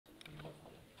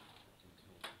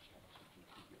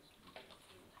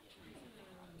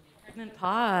Pregnant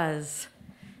pause.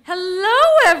 Hello,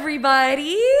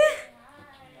 everybody.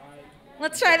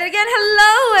 Let's try that again.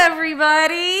 Hello,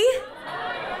 everybody.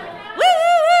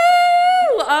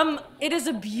 Woo! It is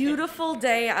a beautiful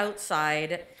day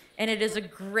outside, and it is a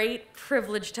great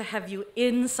privilege to have you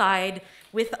inside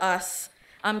with us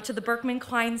to the Berkman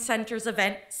Klein Center's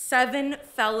event, 7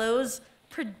 Fellows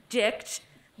Predict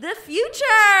the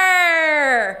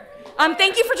Future.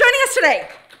 Thank you for joining us today.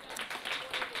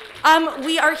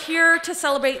 We are here to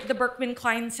celebrate the Berkman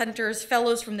Klein Center's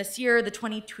fellows from this year, the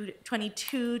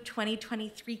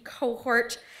 2022-2023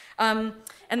 cohort, and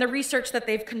the research that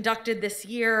they've conducted this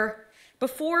year.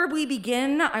 Before we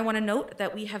begin, I want to note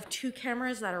that we have 2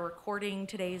 cameras that are recording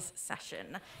today's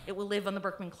session. It will live on the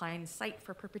Berkman Klein site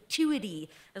for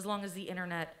perpetuity as long as the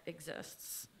internet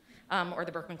exists, or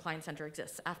the Berkman Klein Center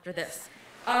exists after this.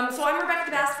 So I'm Rebecca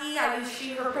Dabasky. I use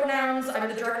she, her pronouns. I'm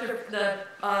the director of the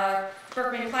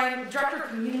Berkman Klein, director of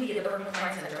community at the Berkman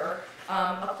Klein Center,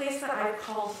 a place that I've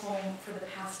called home for the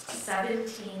past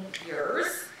 17 years.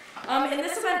 And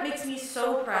this event makes me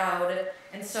so proud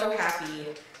and so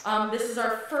happy. This is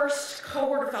our first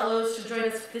cohort of fellows to join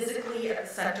us physically at the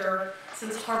center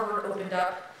since Harvard opened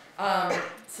up,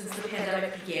 since the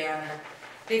pandemic began.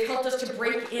 They've helped us to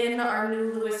break in our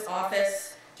new Lewis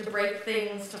office, to break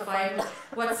things, to find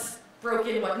what's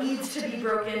broken, what needs to be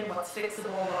broken, what's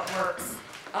fixable, what works.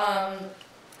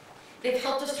 They've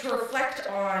helped us to reflect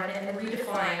on and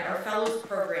redefine our fellows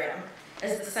program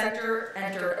as the center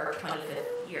entered our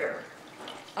 25th year.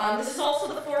 This is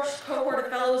also the first cohort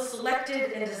of fellows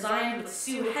selected and designed with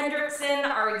Sue Hendrickson,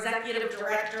 our executive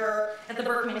director at the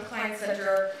Berkman Klein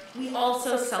Center. We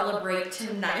also celebrate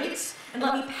tonight, and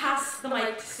let me pass the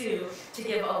mic to Sue to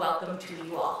give a welcome to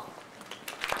you all.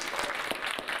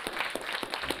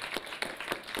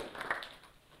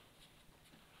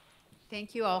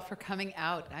 Thank you all for coming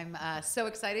out. I'm so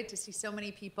excited to see so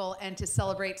many people and to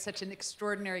celebrate such an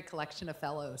extraordinary collection of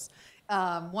fellows.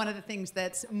 One of the things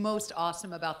that's most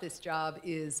awesome about this job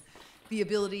is the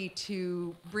ability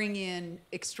to bring in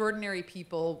extraordinary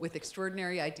people with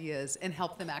extraordinary ideas and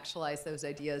help them actualize those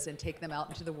ideas and take them out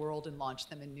into the world and launch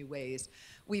them in new ways.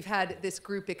 We've had this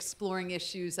group exploring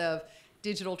issues of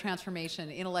digital transformation,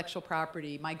 intellectual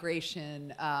property,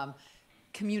 migration,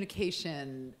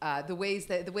 communication, the ways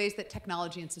that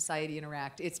technology and society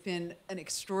interact. It's been an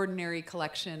extraordinary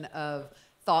collection of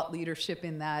thought leadership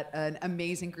in that, an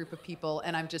amazing group of people,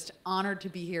 and I'm just honored to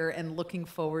be here and looking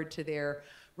forward to their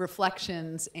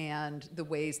reflections and the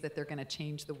ways that they're going to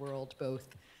change the world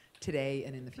both today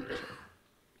and in the future.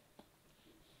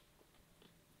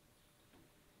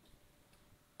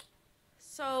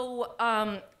 So,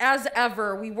 as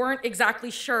ever, we weren't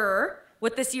exactly sure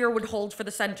what this year would hold for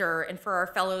the center and for our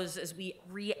fellows as we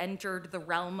re-entered the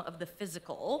realm of the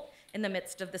physical in the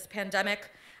midst of this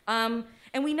pandemic. And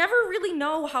we never really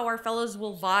know how our fellows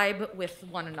will vibe with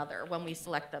one another when we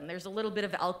select them. There's a little bit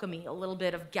of alchemy, a little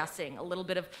bit of guessing, a little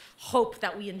bit of hope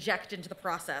that we inject into the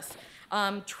process.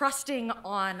 Trusting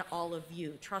on all of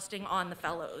you, trusting on the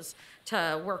fellows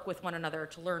to work with one another,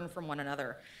 to learn from one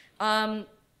another.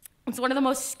 It's one of the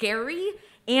most scary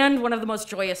and one of the most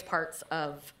joyous parts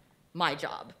of my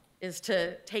job, is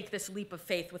to take this leap of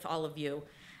faith with all of you.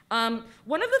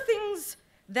 One of the things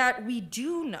that we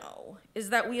do know is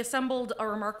that we assembled a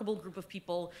remarkable group of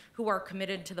people who are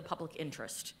committed to the public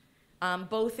interest,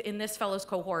 both in this fellows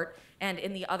cohort and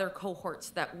in the other cohorts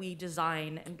that we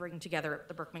design and bring together at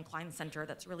the Berkman Klein Center.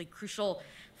 That's really crucial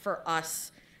for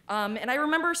us. And I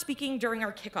remember speaking during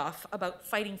our kickoff about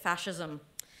fighting fascism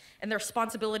and the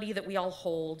responsibility that we all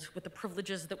hold with the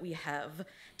privileges that we have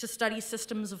to study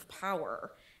systems of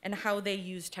power and how they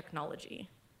use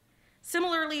technology.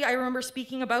 Similarly, I remember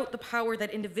speaking about the power that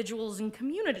individuals and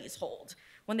communities hold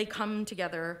when they come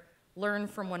together, learn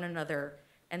from one another,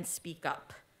 and speak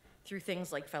up through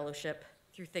things like fellowship,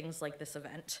 through things like this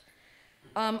event.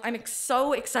 I'm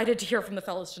so excited to hear from the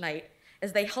fellows tonight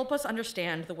as they help us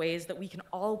understand the ways that we can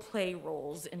all play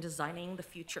roles in designing the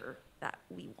future that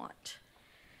we want.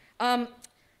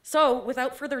 So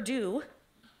without further ado,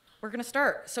 we're gonna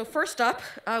start. So first up,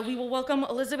 we will welcome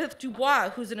Elizabeth Dubois,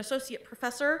 who's an associate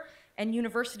professor and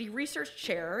university research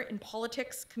chair in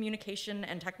politics, communication,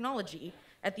 and technology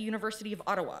at the University of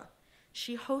Ottawa.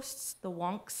 She hosts the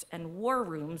Wonks and War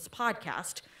Rooms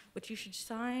podcast, which you should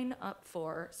sign up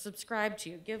for, subscribe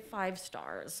to, give 5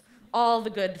 stars, all the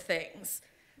good things.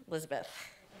 Elizabeth.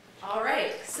 All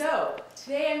right, so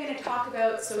today I'm going to talk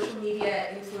about social media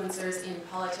influencers in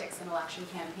politics and election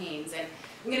campaigns, and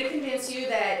I'm going to convince you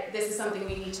that this is something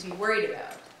we need to be worried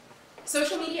about.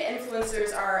 Social media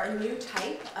influencers are a new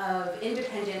type of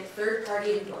independent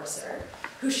third-party endorser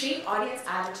who shape audience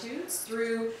attitudes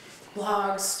through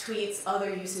blogs, tweets,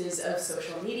 other uses of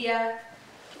social media.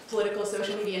 Political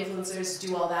social media influencers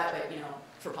do all that, but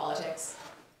for politics.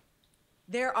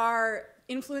 There are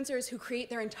influencers who create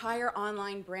their entire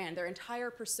online brand, their entire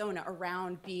persona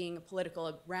around being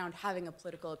political, around having a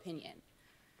political opinion.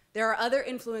 There are other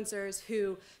influencers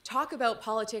who talk about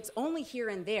politics only here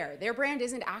and there. Their brand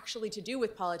isn't actually to do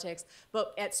with politics,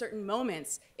 but at certain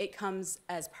moments, it comes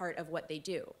as part of what they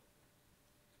do.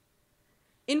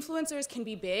 Influencers can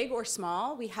be big or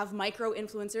small. We have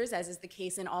micro-influencers, as is the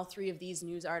case in all three of these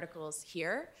news articles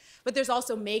here. But there's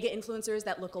also mega-influencers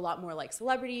that look a lot more like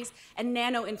celebrities, and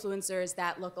nano-influencers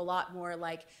that look a lot more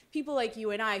like people like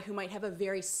you and I who might have a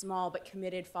very small but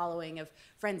committed following of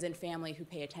friends and family who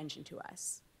pay attention to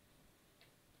us.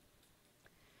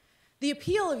 The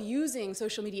appeal of using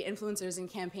social media influencers in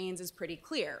campaigns is pretty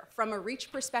clear. From a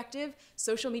reach perspective,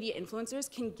 social media influencers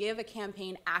can give a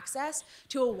campaign access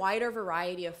to a wider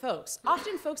variety of folks,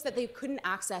 often folks that they couldn't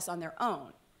access on their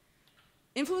own.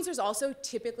 Influencers also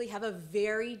typically have a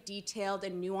very detailed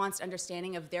and nuanced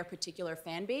understanding of their particular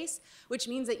fan base, which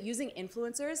means that using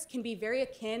influencers can be very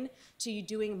akin to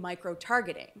doing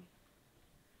micro-targeting.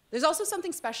 There's also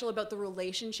something special about the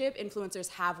relationship influencers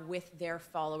have with their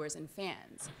followers and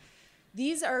fans.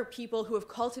 These are people who have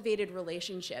cultivated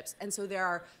relationships, and so there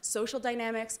are social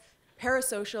dynamics,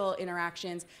 parasocial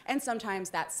interactions, and sometimes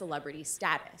that celebrity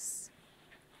status.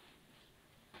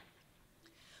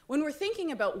 When we're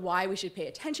thinking about why we should pay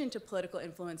attention to political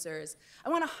influencers, I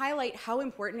want to highlight how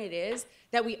important it is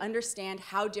that we understand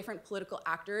how different political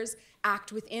actors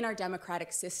act within our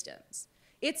democratic systems.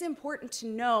 It's important to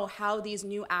know how these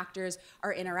new actors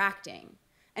are interacting.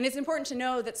 And it's important to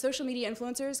know that social media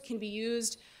influencers can be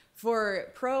used for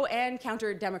pro and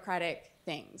counter-democratic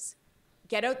things.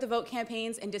 Get out the vote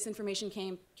campaigns and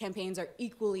disinformation campaigns are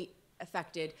equally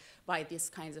affected by these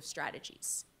kinds of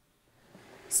strategies.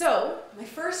 So my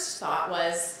first thought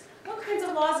was, what kinds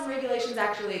of laws and regulations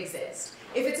actually exist?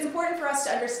 If it's important for us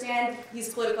to understand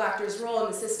these political actors' role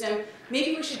in the system,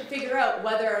 maybe we should figure out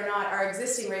whether or not our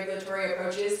existing regulatory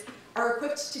approaches are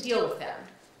equipped to deal with them.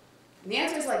 And the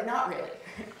answer is not really.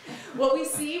 What we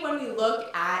see when we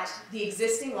look at the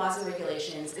existing laws and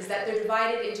regulations is that they're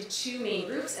divided into two main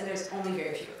groups, and there's only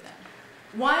very few of them.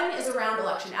 One is around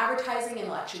election advertising and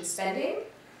election spending.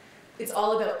 It's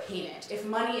all about payment. If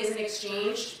money isn't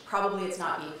exchanged, probably it's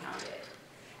not being counted.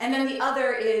 And then the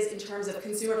other is in terms of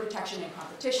consumer protection and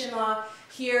competition law.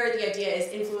 Here, the idea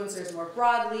is influencers more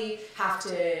broadly have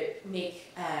to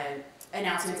make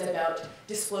announcements about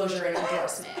disclosure and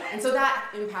endorsement. And so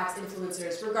that impacts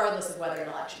influencers regardless of whether an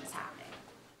election is happening.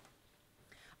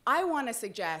 I want to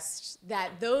suggest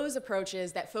that those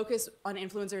approaches that focus on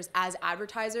influencers as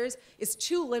advertisers is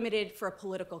too limited for a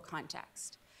political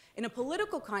context. In a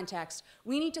political context,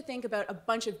 we need to think about a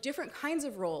bunch of different kinds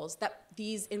of roles that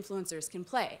these influencers can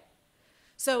play.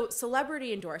 So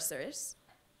celebrity endorsers,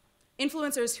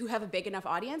 influencers who have a big enough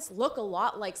audience look a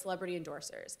lot like celebrity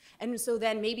endorsers. And so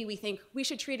then maybe we think we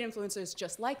should treat influencers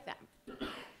just like them.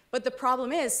 But the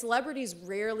problem is celebrities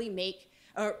rarely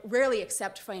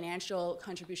accept financial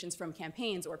contributions from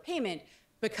campaigns or payment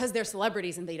because they're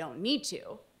celebrities and they don't need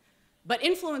to. But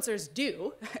influencers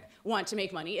do want to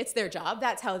make money. It's their job.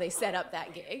 That's how they set up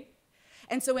that gig.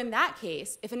 And so in that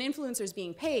case, if an influencer is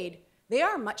being paid, they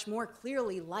are much more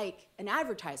clearly like an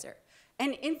advertiser.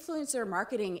 And influencer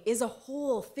marketing is a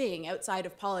whole thing outside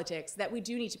of politics that we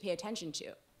do need to pay attention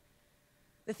to.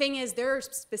 The thing is, there are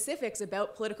specifics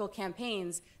about political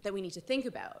campaigns that we need to think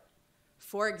about.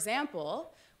 For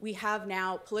example, we have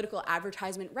now political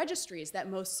advertisement registries that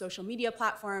most social media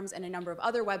platforms and a number of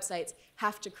other websites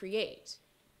have to create.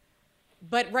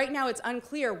 But right now it's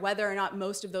unclear whether or not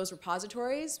most of those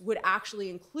repositories would actually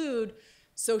include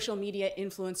social media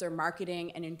influencer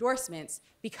marketing and endorsements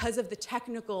because of the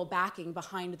technical backing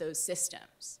behind those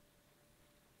systems.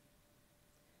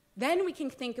 Then we can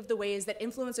think of the ways that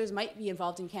influencers might be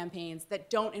involved in campaigns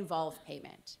that don't involve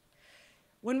payment.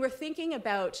 When we're thinking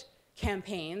about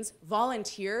campaigns,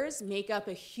 volunteers make up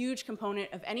a huge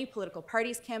component of any political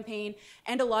party's campaign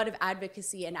and a lot of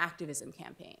advocacy and activism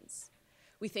campaigns.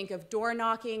 We think of door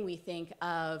knocking, we think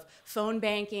of phone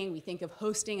banking, we think of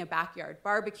hosting a backyard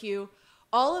barbecue.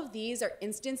 All of these are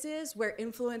instances where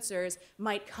influencers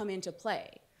might come into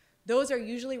play. Those are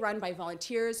usually run by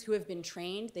volunteers who have been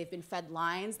trained, they've been fed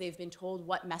lines, they've been told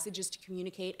what messages to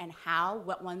communicate and how,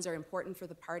 what ones are important for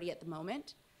the party at the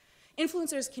moment.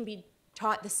 Influencers can be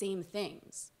taught the same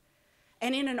things.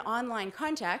 And in an online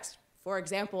context, for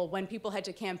example, when people had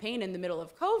to campaign in the middle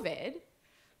of COVID,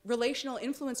 relational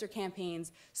influencer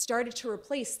campaigns started to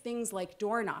replace things like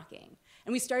door knocking.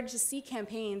 And we started to see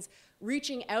campaigns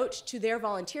reaching out to their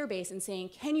volunteer base and saying,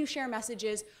 can you share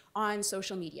messages on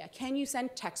social media? Can you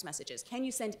send text messages? Can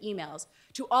you send emails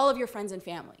to all of your friends and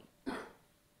family?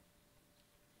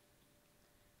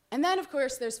 And then, of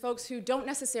course, there's folks who don't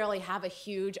necessarily have a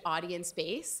huge audience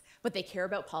base, but they care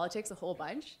about politics a whole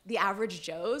bunch. The average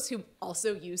Joes who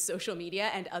also use social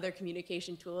media and other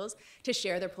communication tools to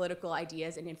share their political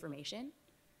ideas and information.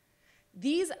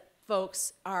 These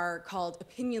folks are called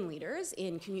opinion leaders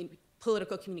in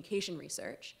political communication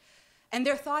research. And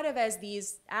they're thought of as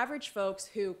these average folks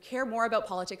who care more about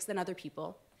politics than other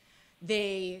people.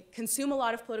 They consume a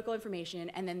lot of political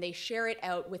information, and then they share it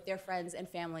out with their friends and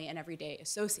family and everyday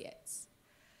associates.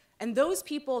 And those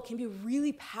people can be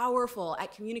really powerful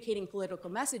at communicating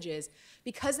political messages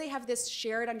because they have this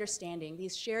shared understanding,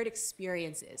 these shared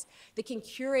experiences. They can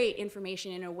curate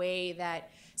information in a way that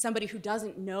somebody who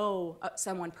doesn't know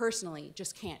someone personally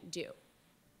just can't do.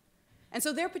 And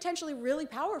so they're potentially really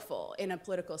powerful in a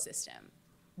political system.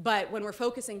 But when we're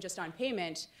focusing just on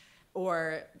payment,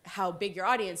 or how big your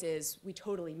audience is, we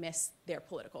totally miss their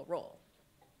political role.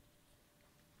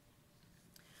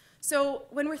 So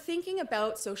when we're thinking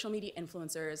about social media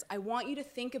influencers, I want you to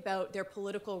think about their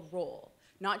political role,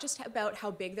 not just about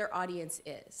how big their audience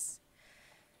is.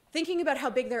 Thinking about how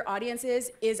big their audience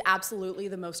is absolutely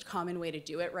the most common way to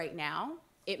do it right now.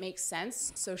 It makes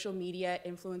sense. Social media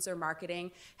influencer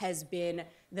marketing has been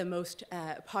the most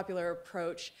popular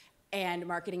approach, and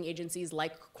marketing agencies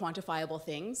like quantifiable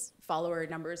things. Follower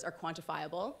numbers are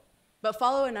quantifiable, but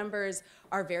follower numbers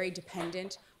are very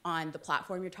dependent on the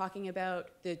platform you're talking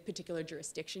about, the particular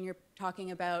jurisdiction you're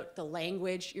talking about, the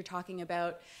language you're talking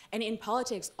about. And in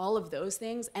politics, all of those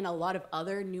things and a lot of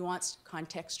other nuanced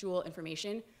contextual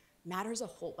information matters a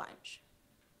whole bunch.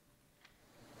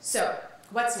 So,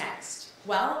 what's next?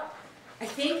 Well, I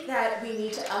think that we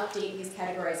need to update these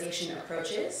categorization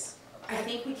approaches. I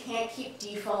think we can't keep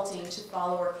defaulting to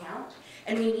follower count,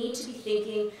 and we need to be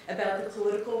thinking about the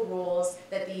political roles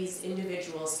that these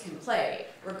individuals can play,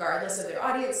 regardless of their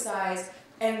audience size,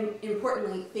 and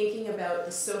importantly, thinking about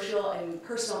the social and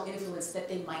personal influence that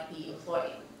they might be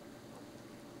employing.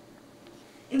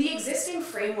 In the existing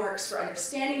frameworks for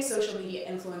understanding social media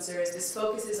influencers, this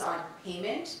focuses on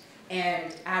payment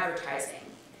and advertising.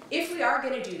 If we are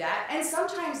going to do that, and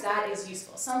sometimes that is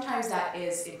useful, sometimes that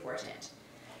is important.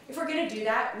 If we're going to do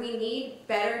that, we need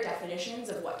better definitions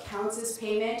of what counts as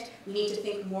payment. We need to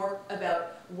think more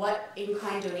about what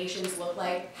in-kind donations look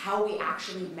like, how we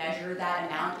actually measure that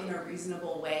amount in a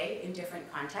reasonable way in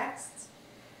different contexts.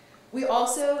 We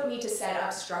also need to set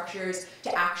up structures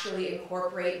to actually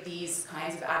incorporate these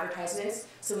kinds of advertisements.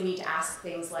 So we need to ask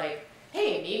things like,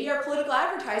 hey, maybe our political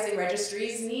advertising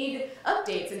registries need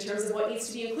updates in terms of what needs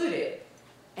to be included.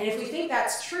 And if we think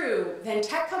that's true, then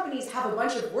tech companies have a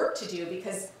bunch of work to do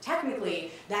because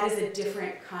technically that is a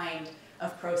different kind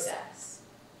of process.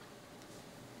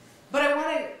 But I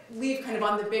want to leave kind of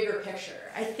on the bigger picture.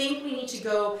 I think we need to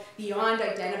go beyond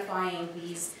identifying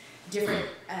these different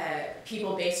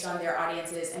people based on their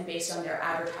audiences and based on their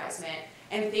advertisement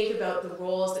and think about the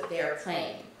roles that they are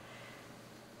playing.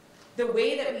 The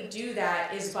way that we do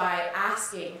that is by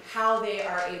asking how they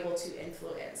are able to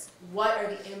influence. What are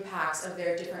the impacts of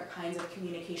their different kinds of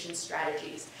communication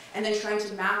strategies? And then trying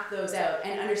to map those out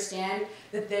and understand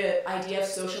that the idea of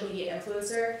social media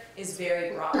influencer is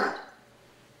very broad.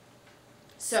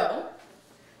 So,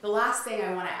 the last thing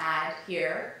I want to add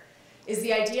here is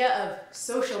the idea of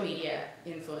social media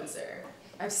influencer.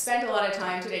 I've spent a lot of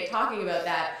time today talking about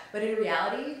that, but in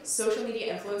reality, social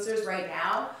media influencers right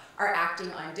now are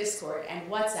acting on Discord and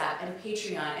WhatsApp and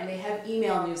Patreon, and they have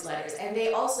email newsletters, and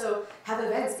they also have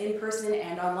events in person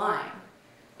and online.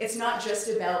 It's not just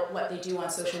about what they do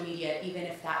on social media, even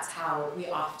if that's how we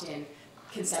often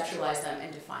conceptualize them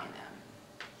and define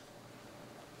them.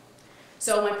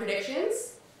 So my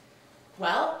predictions?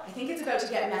 Well, I think it's about to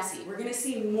get messy. We're going to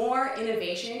see more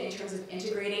innovation in terms of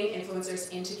integrating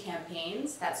influencers into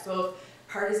campaigns. That's both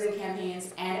partisan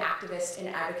campaigns and activist and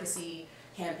advocacy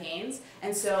campaigns.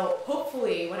 And so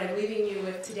hopefully what I'm leaving you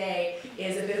with today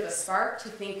is a bit of a spark to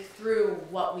think through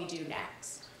what we do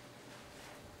next.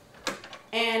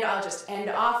 And I'll just end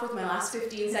off with my last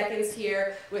 15 seconds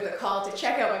here with a call to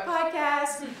check out my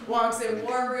podcast, Wonks and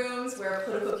War Rooms, where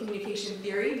political communication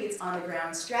theory meets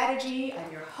on-the-ground strategy.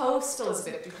 I'm your host,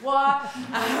 Elizabeth Dubois.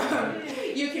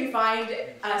 You can find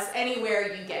us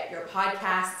anywhere you get your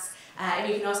podcasts. And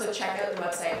you can also check out the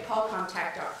website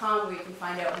paulcomtech.com, where you can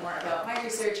find out more about my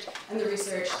research and the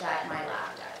research that my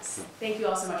lab does. Thank you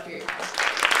all so much for your time.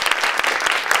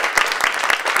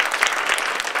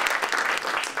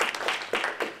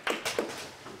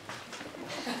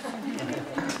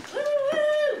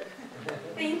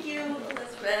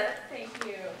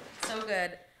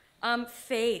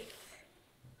 Faith.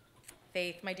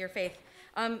 Faith, my dear Faith.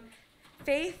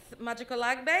 Faith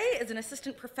Majikolagbe is an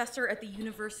assistant professor at the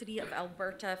University of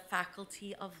Alberta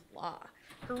Faculty of Law.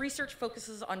 Her research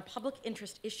focuses on public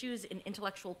interest issues in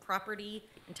intellectual property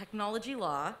and technology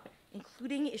law,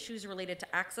 including issues related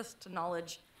to access to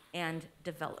knowledge and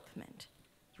development.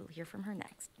 You'll hear from her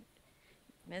next.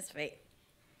 Ms. Faith.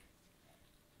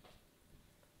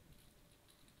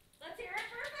 Let's hear it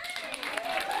for Faith.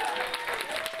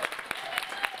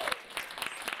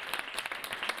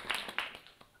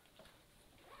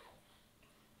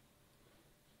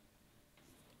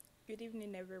 Good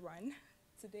evening, everyone.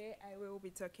 Today I will be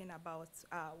talking about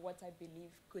what I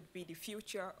believe could be the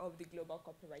future of the global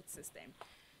copyright system.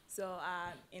 So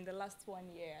in the last 1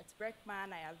 year at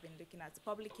Berkman, I have been looking at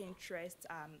public interest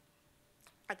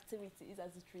activities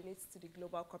as it relates to the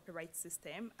global copyright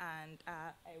system, and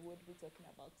I would be talking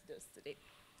about those today.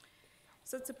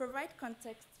 So to provide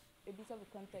context, a bit of a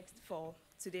context for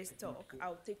today's talk,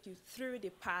 I'll take you through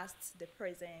the past, the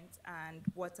present, and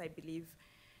what I believe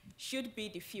should be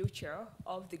the future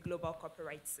of the global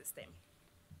copyright system.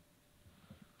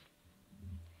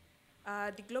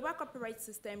 The global copyright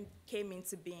system came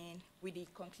into being with the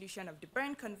conclusion of the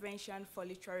Berne Convention for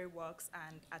Literary Works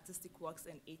and Artistic Works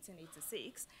in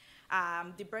 1886.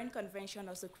 The Berne Convention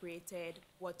also created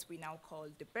what we now call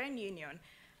the Berne Union,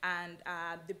 and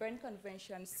the Berne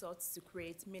Convention sought to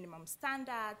create minimum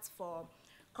standards for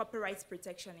copyright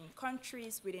protection in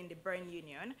countries within the Berne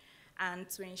Union, and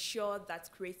to ensure that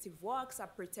creative works are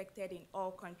protected in all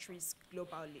countries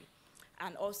globally,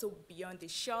 and also beyond the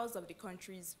shores of the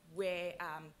countries where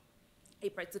a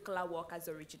particular work has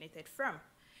originated from.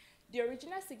 The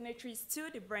original signatories to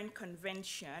the Berne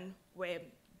Convention were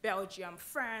Belgium,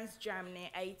 France, Germany,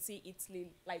 Haiti,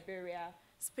 Italy, Liberia,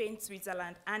 Spain,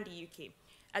 Switzerland, and the UK.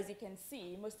 As you can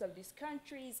see, most of these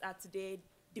countries are today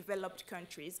developed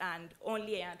countries, and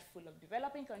only a handful of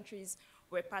developing countries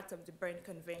were part of the Berne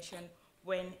Convention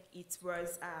when it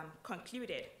was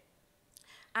concluded.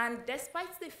 And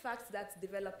despite the fact that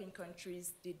developing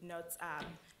countries did not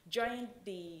join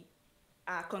the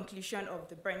conclusion of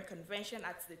the Berne Convention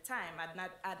at the time,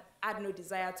 had no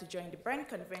desire to join the Berne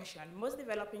Convention, most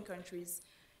developing countries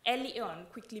early on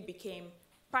quickly became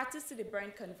parties to the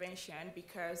Berne Convention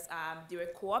because they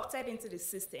were co-opted into the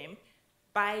system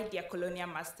by their colonial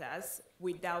masters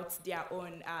without their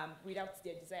own, without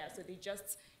their desire. So they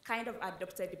just kind of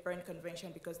adopted the Berne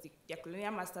Convention because their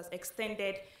colonial masters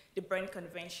extended the Berne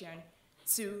Convention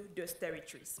to those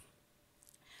territories.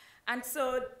 And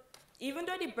so even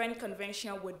though the Berne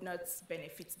Convention would not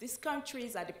benefit these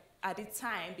countries at the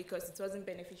time because it wasn't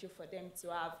beneficial for them to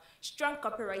have strong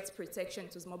copyright protection,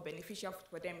 it was more beneficial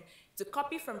for them to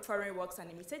copy from foreign works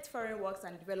and imitate foreign works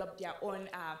and develop their own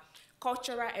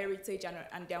cultural heritage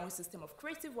and their own system of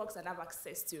creative works and have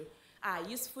access to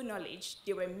useful knowledge.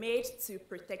 They were made to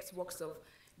protect works of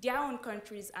their own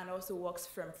countries and also works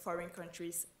from foreign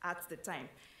countries at the time.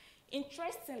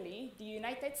 Interestingly, the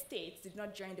United States did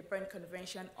not join the Berne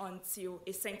Convention until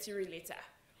a century later.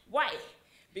 Why?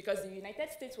 Because the United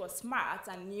States was smart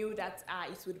and knew that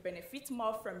it would benefit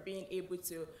more from being able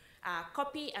to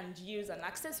copy and use and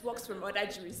access works from other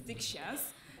jurisdictions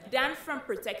than from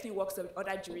protecting works of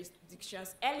other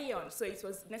jurisdictions early on. So it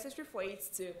was necessary for it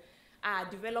to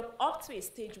develop up to a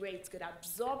stage where it could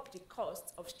absorb the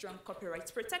cost of strong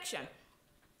copyright protection.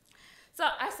 So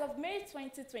as of May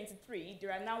 2023,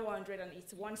 there are now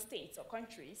 181 states or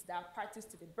countries that are parties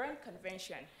to the Berne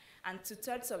Convention, and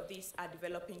 2/3 of these are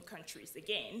developing countries.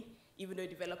 Again, even though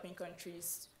developing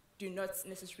countries do not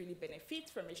necessarily benefit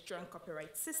from a strong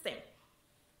copyright system.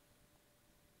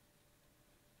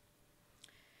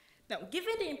 Now,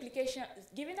 given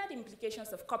that the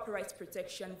implications of copyright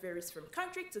protection varies from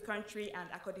country to country and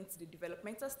according to the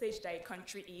developmental stage that a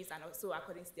country is, and also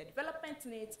according to their development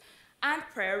needs and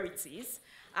priorities,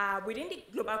 within the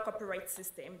global copyright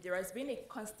system, there has been a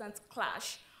constant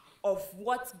clash of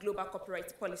what global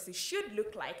copyright policy should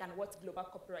look like and what global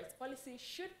copyright policy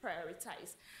should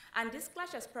prioritize. And this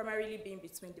clash has primarily been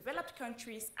between developed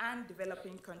countries and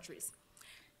developing countries.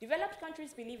 Developed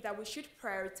countries believe that we should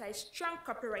prioritize strong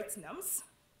copyright norms,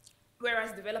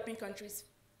 whereas developing countries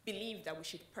believe that we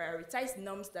should prioritize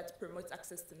norms that promote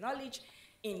access to knowledge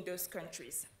in those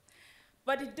countries.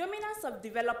 But the dominance of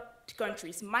developed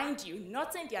countries, mind you,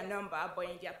 not in their number, but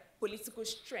in their political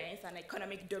strength and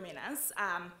economic dominance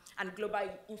and global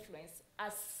influence,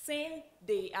 has seen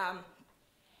the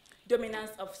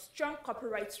dominance of strong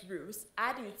copyright rules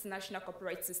and an international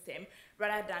copyright system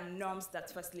rather than norms that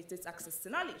facilitate access to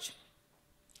knowledge.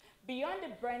 Beyond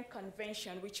the Berne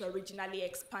Convention, which originally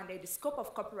expanded the scope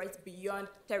of copyright beyond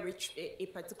a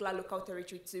particular local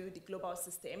territory to the global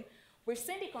system, we've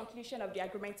seen the conclusion of the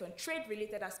agreement on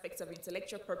trade-related aspects of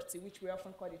intellectual property, which we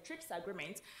often call the TRIPS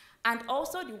agreement, and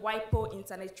also the WIPO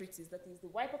Internet Treaties, that is the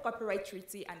WIPO Copyright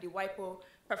Treaty and the WIPO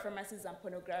Performances and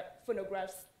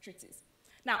Phonographs Treaties.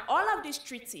 Now, all of these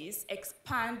treaties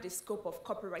expand the scope of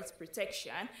copyright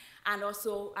protection and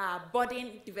also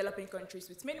burden developing countries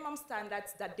with minimum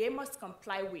standards that they must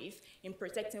comply with in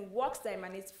protecting works that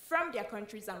emanate from their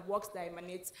countries and works that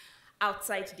emanate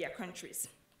outside their countries.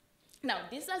 Now,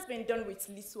 this has been done with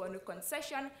little or no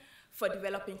concession for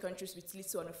developing countries with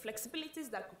little or no flexibilities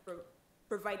that could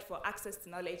provide for access to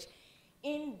knowledge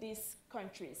in these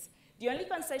countries. The only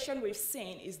concession we've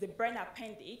seen is the Berne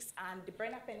Appendix, and the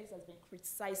Berne Appendix has been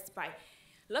criticized by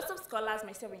lots of scholars,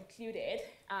 myself included,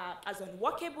 as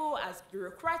unworkable, as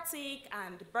bureaucratic,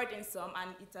 and burdensome,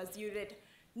 and it has yielded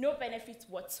no benefit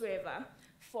whatsoever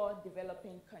for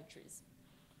developing countries.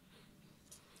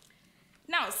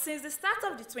 Now, since the start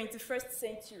of the 21st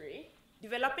century,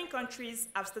 developing countries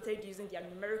have started using their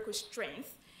numerical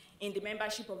strength in the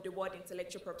membership of the World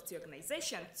Intellectual Property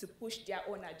Organization to push their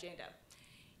own agenda.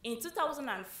 In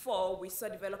 2004, we saw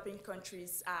developing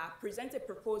countries present a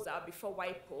proposal before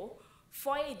WIPO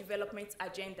for a development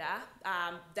agenda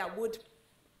that would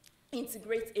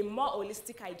integrate a more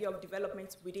holistic idea of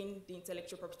development within the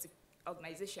Intellectual Property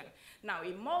Organization. Now,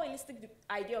 a more holistic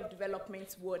idea of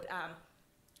development would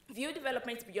view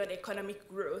development beyond economic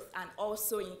growth and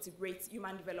also integrate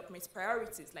human development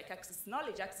priorities like access to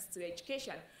knowledge, access to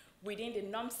education within the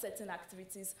norm-setting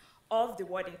activities of the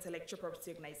World Intellectual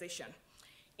Property Organization.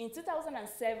 In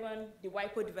 2007, the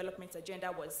WIPO Development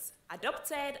Agenda was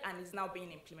adopted and is now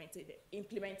being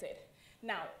implemented.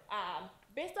 Now,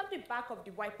 based on the back of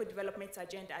the WIPO Development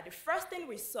Agenda, the first thing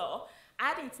we saw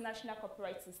at the international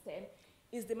copyright system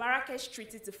is the Marrakesh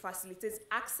Treaty to facilitate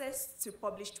access to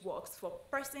published works for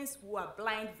persons who are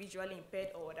blind, visually impaired,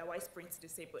 or otherwise print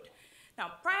disabled.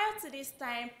 Now, prior to this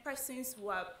time, persons who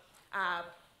are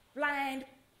blind,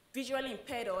 visually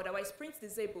impaired, or otherwise print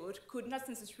disabled could not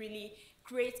necessarily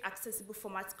create accessible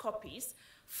format copies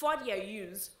for their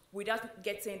use without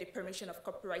getting the permission of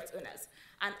copyright owners.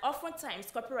 And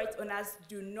oftentimes, copyright owners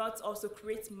do not also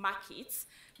create markets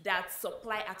that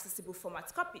supply accessible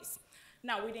format copies.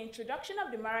 Now, with the introduction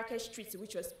of the Marrakesh Treaty,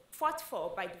 which was fought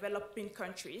for by developing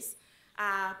countries,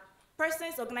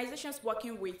 organizations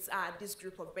working with this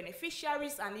group of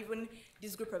beneficiaries and even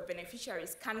this group of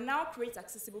beneficiaries can now create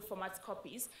accessible format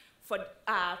copies for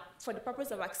the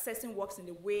purpose of accessing works in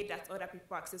the way that other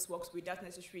people access works without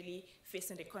necessarily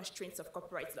facing the constraints of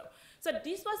copyright law. So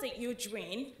this was a huge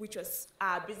win, which was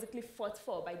basically fought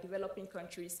for by developing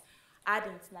countries at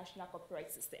the international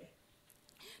copyright system.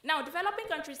 Now, developing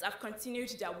countries have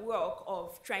continued their work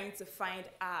of trying to find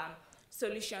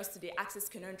solutions to the access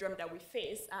conundrum that we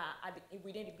face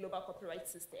within the global copyright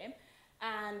system.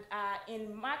 And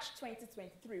in March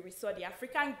 2023, we saw the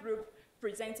African group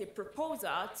present a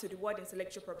proposal to the World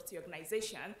Intellectual Property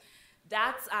Organization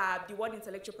that the World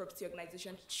Intellectual Property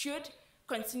Organization should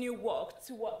continue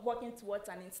working towards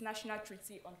an international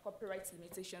treaty on copyright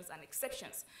limitations and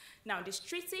exceptions. Now, this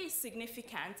treaty is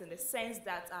significant in the sense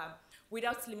that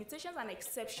without limitations and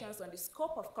exceptions on the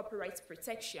scope of copyright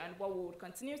protection, what we would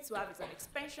continue to have is an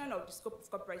expansion of the scope of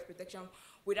copyright protection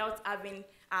without having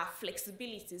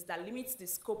flexibilities that limits the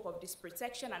scope of this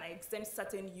protection and exempt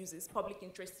certain uses, public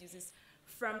interest uses,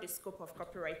 from the scope of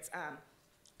copyright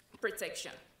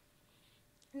protection.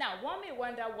 Now, one may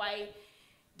wonder why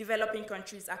developing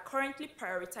countries are currently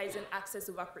prioritizing access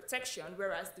over protection,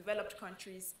 whereas developed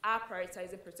countries are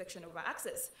prioritizing protection over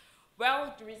access.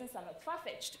 Well, the reasons are not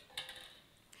far-fetched.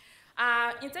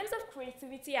 In terms of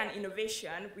creativity and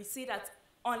innovation, we see that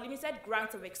unlimited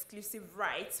grant of exclusive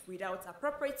rights without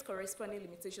appropriate corresponding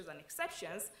limitations and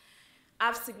exceptions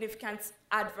have significant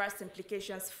adverse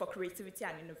implications for creativity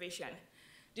and innovation.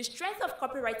 The strength of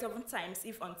copyright oftentimes,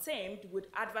 if untamed, would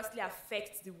adversely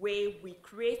affect the way we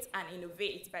create and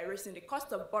innovate by raising the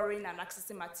cost of borrowing and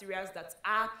accessing materials that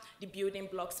are the building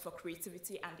blocks for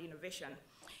creativity and innovation.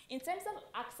 In terms of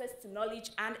access to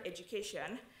knowledge and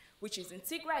education, which is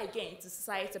integral again to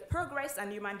societal progress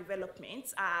and human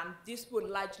development, this would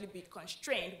largely be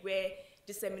constrained where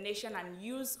dissemination and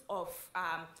use of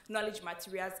knowledge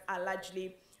materials are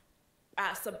largely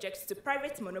subject to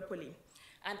private monopoly.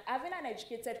 And having an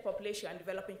educated population in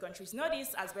developing countries, know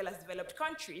this as well as developed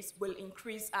countries, will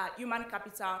increase human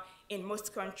capital in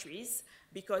most countries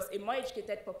because a more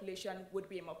educated population would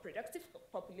be a more productive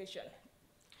population.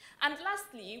 And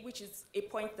lastly, which is a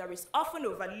point that is often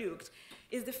overlooked,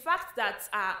 is the fact that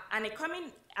an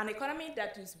economy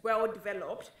that is well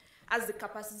developed has the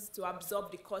capacity to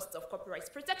absorb the cost of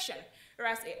copyright protection,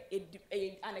 whereas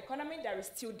an economy that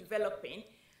is still developing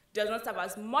does not have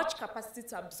as much capacity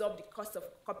to absorb the cost of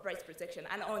copyright protection.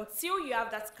 And until you have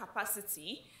that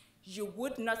capacity, you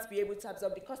would not be able to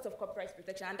absorb the cost of copyright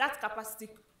protection. And that capacity,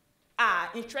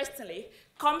 interestingly,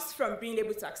 comes from being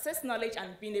able to access knowledge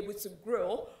and being able to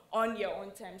grow on your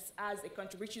own terms as a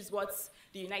country, which is what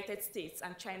the United States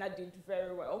and China did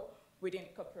very well within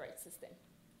the copyright system.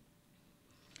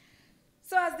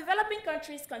 So as developing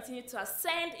countries continue to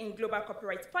ascend in global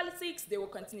copyright politics, they will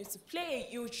continue to play a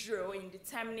huge role in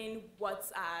determining what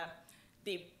are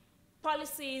the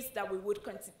policies that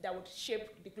would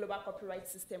shape the global copyright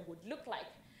system would look like.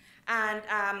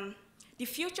 And the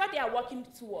future they are working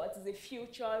towards is a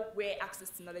future where access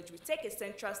to knowledge will take a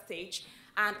central stage,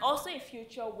 and also a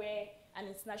future where an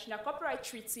international copyright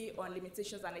treaty on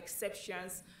limitations and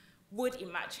exceptions would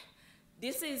emerge.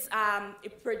 This is a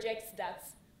project that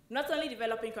not only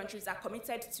developing countries are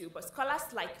committed to, but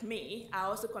scholars like me are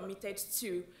also committed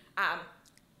to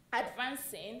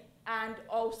advancing and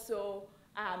also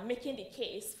making the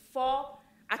case for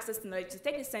access to knowledge to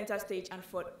take the center stage and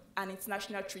for an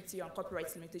international treaty on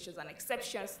copyright limitations and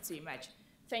exceptions to emerge.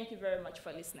 Thank you very much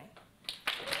for listening.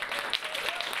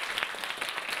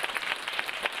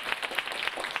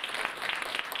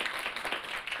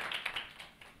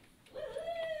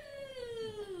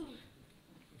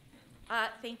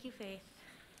 Thank you, Faith.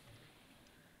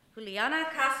 Juliana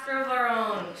Castro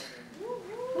Varone,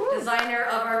 designer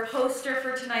of our poster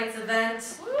for tonight's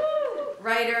event,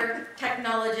 writer,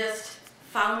 technologist,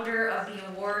 founder of the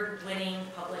award-winning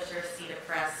publisher Cedar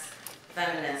Press,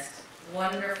 feminist,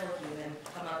 wonderful human.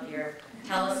 Come up here,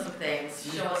 tell us some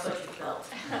things, show us what you've built.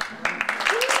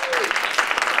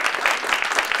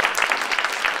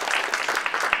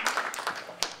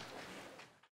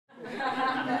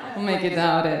 I'll make it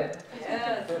out it.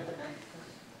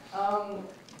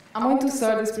 I'm going to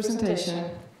start this presentation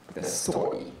with a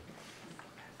story.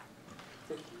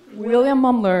 William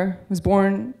Mumler was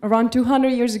born around 200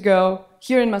 years ago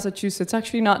here in Massachusetts,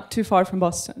 actually not too far from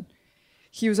Boston.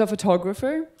 He was a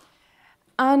photographer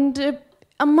and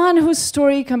a man whose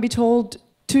story can be told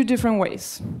two different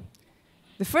ways.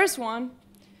 The first one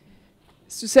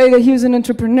is to say that he was an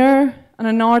entrepreneur and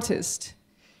an artist.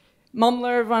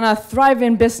 Mumler ran a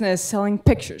thriving business selling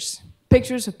pictures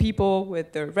of people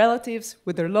with their relatives,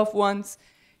 with their loved ones.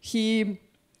 He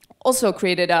also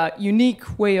created a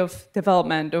unique way of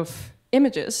development of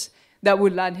images that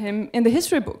would land him in the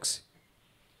history books.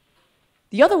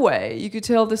 The other way you could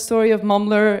tell the story of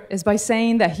Mumler is by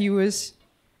saying that he was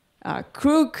a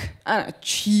crook and a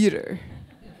cheater.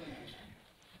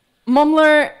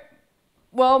 Mumler,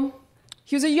 well,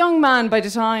 he was a young man by the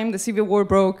time the Civil War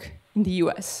broke in the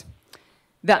US.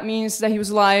 That means that he was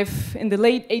alive in the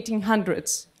late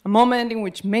 1800s, a moment in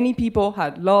which many people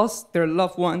had lost their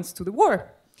loved ones to the war.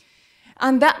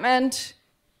 And that meant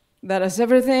that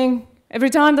every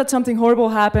time that something horrible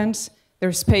happens,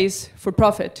 there's space for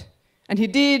profit. And he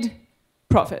did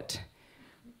profit.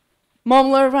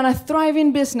 Mumler ran a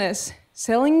thriving business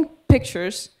selling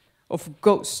pictures of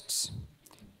ghosts.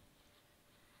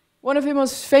 One of his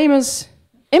most famous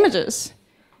images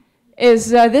is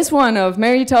this one of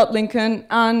Mary Todd Lincoln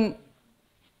and,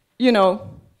 you know,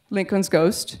 Lincoln's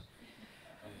ghost.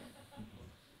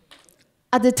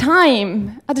 At the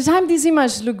time, these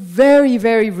images looked very,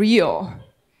 very real.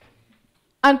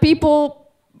 And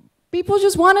people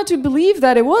just wanted to believe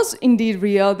that it was indeed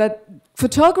real, that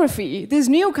photography, this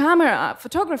new camera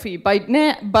photography by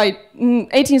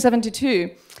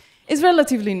 1872, is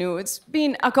relatively new. It's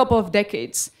been a couple of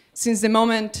decades since the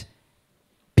moment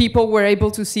people were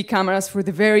able to see cameras for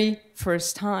the very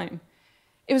first time.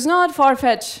 It was not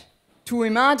far-fetched to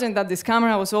imagine that this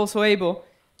camera was also able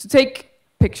to take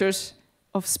pictures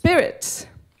of spirits.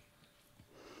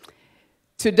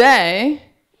 Today,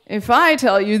 if I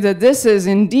tell you that this is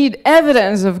indeed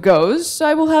evidence of ghosts,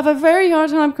 I will have a very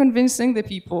hard time convincing the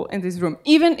people in this room,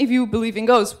 even if you believe in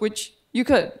ghosts, which you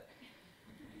could.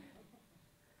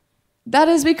 That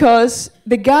is because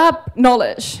the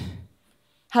knowledge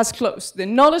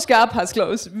gap has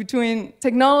closed between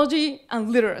technology and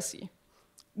literacy.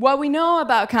 What we know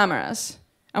about cameras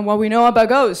and what we know about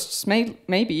ghosts,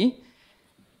 maybe,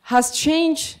 has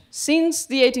changed since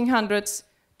the 1800s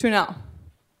to now.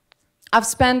 I've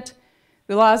spent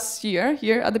the last year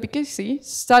here at the BKC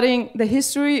studying the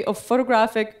history of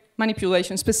photographic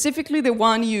manipulation, specifically the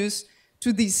one used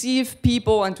to deceive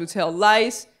people and to tell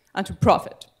lies and to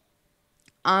profit.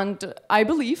 And I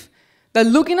believe that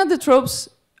looking at the tropes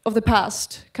of the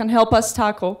past can help us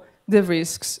tackle the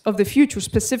risks of the future,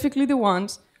 specifically the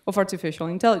ones of artificial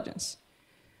intelligence.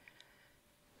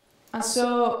 And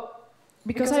so,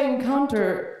 because I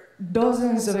encountered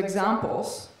dozens of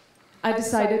examples, I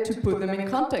decided to put them in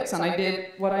context, and I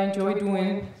did what I enjoy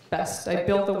doing best. I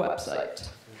built a website.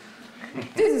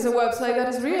 This is a website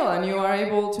that is real, and you are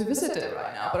able to visit it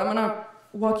right now, but I'm gonna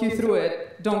walk you through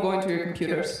it. Don't go into your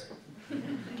computers.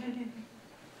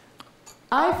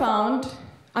 I found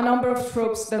a number of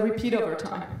tropes that repeat over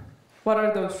time. What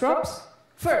are those tropes?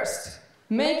 First,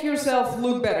 make yourself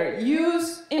look better.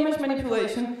 Use image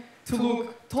manipulation to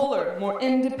look taller, more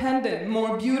independent,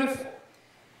 more beautiful.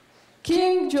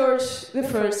 King George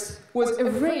I was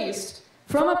erased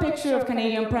from a picture of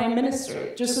Canadian Prime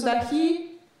Minister just so that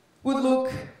he would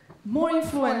look more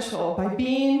influential by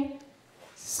being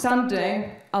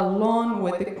standing alone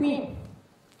with the Queen.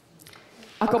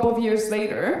 A couple of years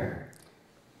later,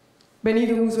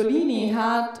 Benito Mussolini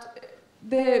had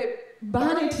the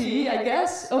vanity, I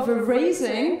guess, of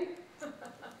erasing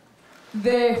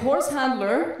the horse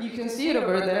handler. You can see it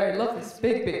over there. I love this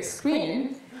big, big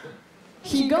screen.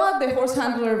 He got the horse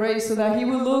handler erased so that he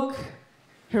would look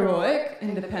heroic,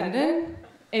 independent,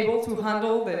 able to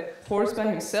handle the horse by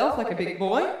himself like a big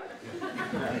boy.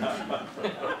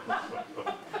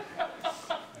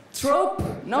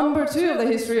 Trope number 2 of the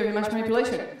history of image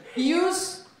manipulation.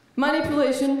 Use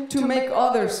manipulation to make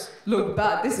others look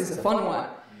bad. This is a fun one.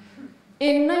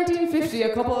 In 1950,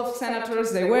 a couple of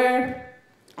senators, they were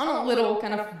on a little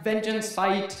kind of vengeance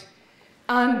fight,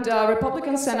 and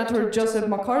Republican Senator Joseph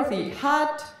McCarthy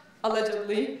had,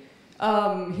 allegedly,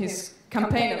 his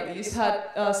campaign at least,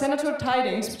 had Senator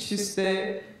Tidings, which is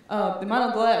the man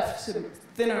on the left, the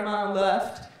thinner man on the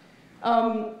left,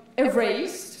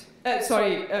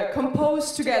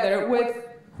 composed together with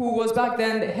who was back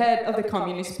then the head of the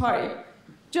Communist Party,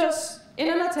 just in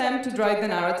an attempt to drive the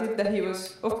narrative that he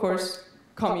was, of course,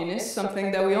 communist,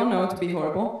 something that we all know to be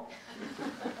horrible.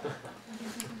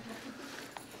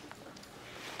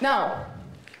 Now,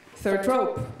 third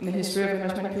trope in the history of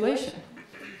image manipulation.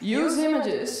 Use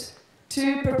images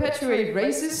to perpetuate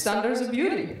racist standards of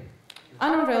beauty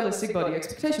and unrealistic body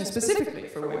expectations, specifically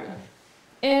for women.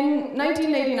 In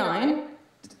 1989,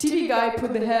 the TV Guide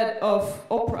put the head of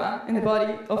Oprah in the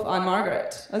body of Anne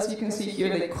Margaret. As you can see here,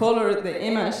 they colored the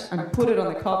image and put it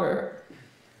on the cover.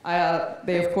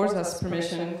 They, of course, has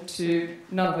permission to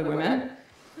none of the women.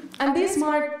 And this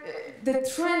marked the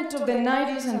trend of the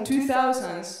 90s and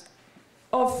 2000s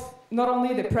of not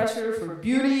only the pressure for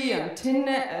beauty and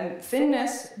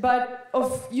thinness, but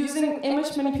of using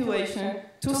image manipulation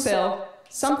to sell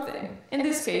something. In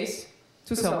this case,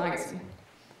 to sell magazine.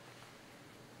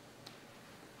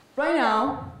 Right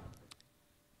now,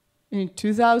 in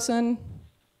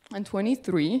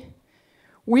 2023,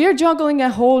 we are juggling a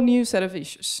whole new set of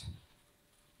issues.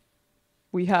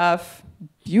 We have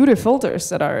beauty filters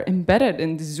that are embedded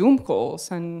in the Zoom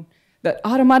calls and that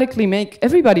automatically make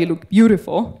everybody look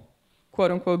beautiful,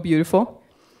 quote unquote beautiful.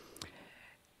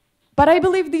 But I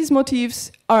believe these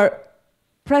motifs are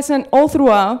present all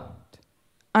throughout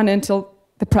and until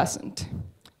the present.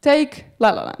 Take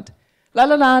La La Land. La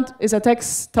La Land is a tech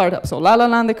startup, so La La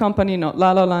Land the company, not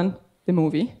La La Land the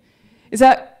movie. It's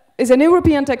an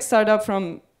European tech startup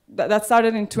that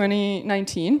started in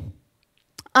 2019,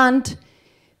 and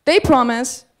they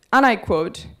promise, and I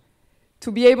quote,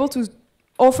 to be able to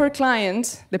offer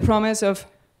clients the promise of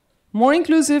more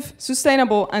inclusive,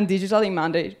 sustainable, and digitally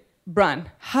mandated brand.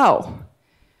 How?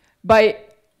 By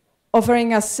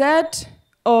offering a set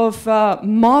of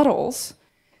models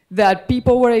that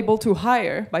people were able to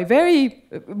hire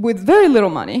with very little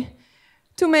money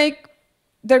to make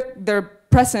their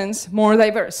presence more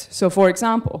diverse. So for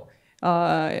example,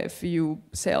 if you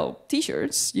sell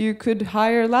t-shirts, you could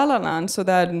hire La La Land so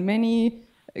that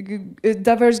a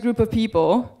diverse group of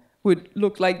people would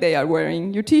look like they are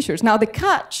wearing your t-shirts. Now the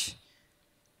catch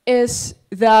is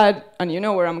that, and you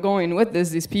know where I'm going with this,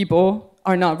 these people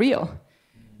are not real.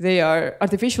 They are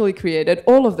artificially created,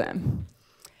 all of them.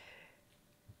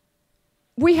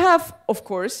 We have, of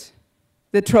course,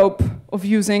 the trope of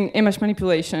using image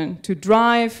manipulation to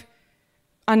drive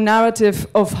a narrative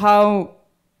of how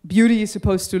beauty is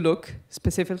supposed to look,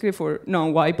 specifically for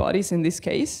non-white bodies in this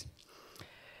case.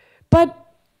 But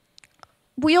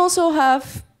we also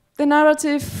have the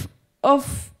narrative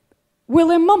of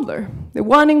William Mumler, the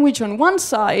one in which on one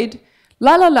side,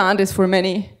 La La Land is for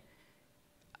many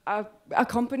a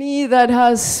company that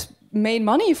has made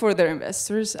money for their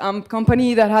investors, a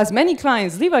company that has many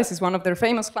clients. Levi's is one of their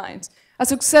famous clients. A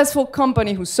successful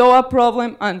company who saw a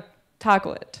problem and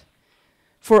tackled it.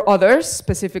 For others,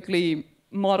 specifically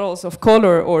models of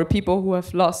color or people who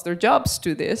have lost their jobs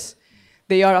to this.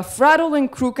 They are a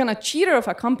fraudulent crook and a cheater of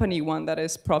a company, one that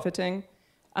is profiting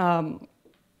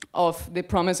of the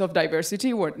promise of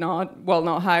diversity while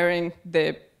not hiring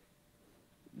the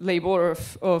labor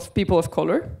of people of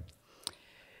color.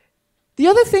 The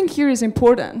other thing here is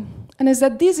important, and is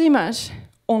that this image,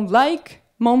 unlike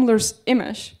Mumler's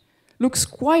image, looks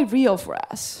quite real for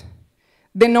us.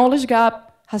 The knowledge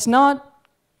gap has not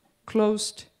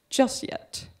closed just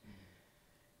yet.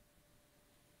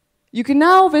 You can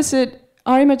now visit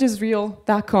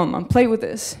ourimagesreal.com and play with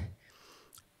this.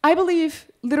 I believe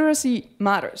literacy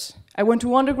matters. I went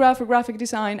to undergrad for graphic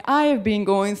design. I have been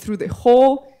going through the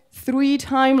whole 3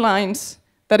 timelines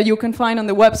that you can find on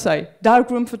the website.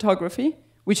 Darkroom photography,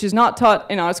 which is not taught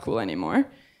in art school anymore,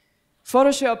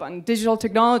 Photoshop and digital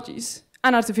technologies,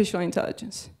 and artificial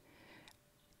intelligence.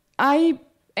 I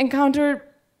encountered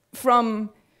from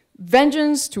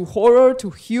vengeance to horror to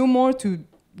humor to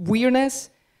weirdness,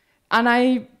 and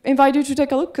I invite you to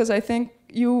take a look because I think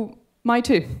you might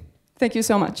too. Thank you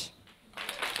so much.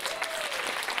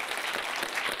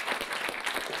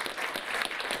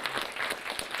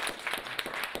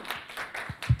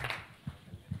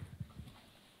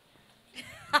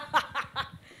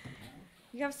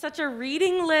 You have such a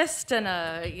reading list and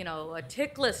a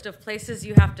tick list of places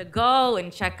you have to go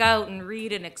and check out and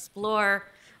read and explore.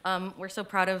 We're so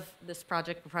proud of this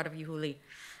project. We're proud of you, Juli.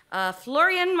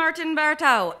 Florian Martin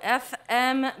Bertau,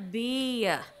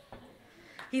 FMB.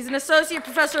 He's an associate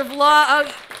professor of law.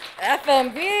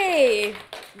 FMB.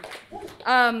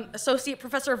 Associate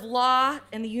professor of law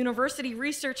and the University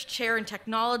Research Chair in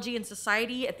Technology and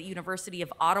Society at the University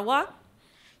of Ottawa.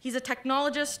 He's a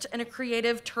technologist and a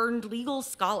creative turned legal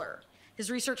scholar. His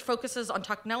research focuses on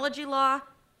technology law,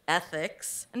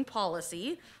 ethics, and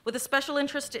policy, with a special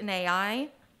interest in AI,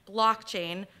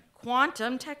 blockchain,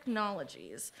 quantum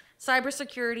technologies,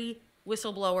 cybersecurity,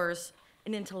 whistleblowers,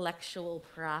 and intellectual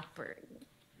property.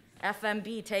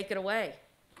 FMB, take it away.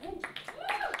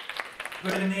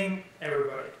 Good evening,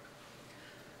 everybody.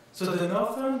 So the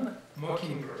northern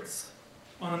mockingbirds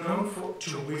are known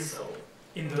to whistle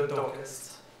in the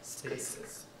darkest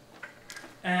spaces.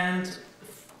 And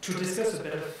to discuss a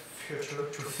better future,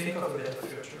 to think of a better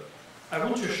future, I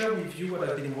want to share with you what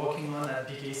I've been working on at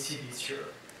BKC this year,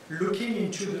 looking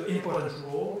into the important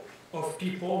role of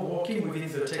people working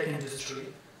within the tech industry,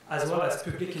 as well as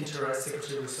public interest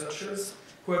security researchers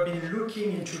who have been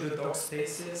looking into the dark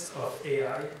spaces of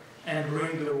AI and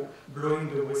blowing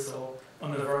the whistle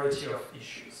on a variety of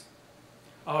issues.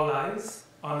 Our lives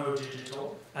are now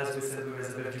digital, as we said with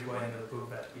Elizabeth Dubois in the book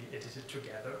that we edited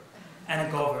together,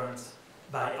 and governed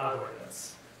by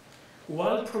algorithms.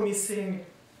 While promising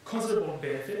considerable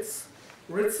benefits,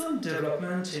 recent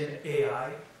development in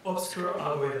AI, obscure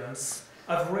algorithms,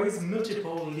 have raised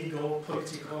multiple legal,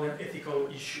 political, and ethical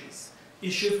issues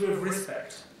with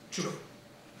respect to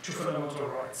fundamental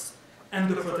rights, and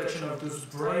the protection of those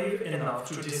brave enough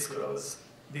to disclose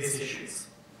these issues.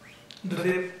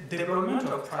 The development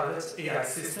of private AI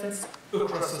systems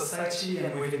across society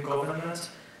and within government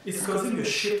is causing a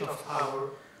shift of power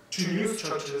to new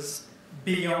structures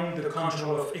beyond the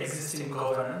control of existing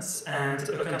governance and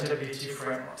accountability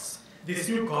frameworks. These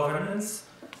new governors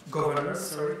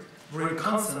bring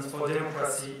concerns for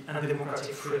democracy and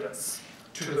democratic freedoms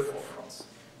to the forefront.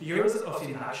 Years of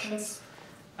inactions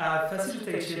have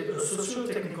facilitated a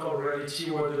socio-technical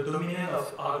reality where the dominion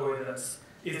of algorithms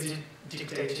is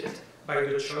dictated by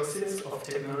the choices of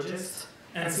technologists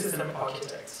and system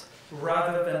architects,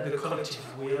 rather than the collective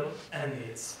will and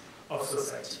needs of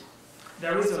society.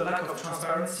 There is a lack of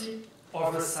transparency,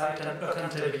 oversight, and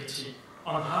accountability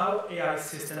on how AI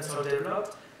systems are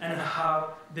developed and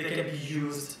how they can be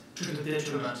used to the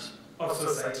detriment of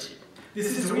society.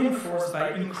 This is reinforced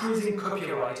by increasing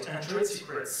copyright and trade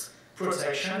secrets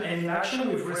protection and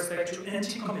inaction with respect to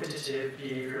anti-competitive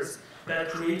behaviors that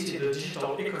created a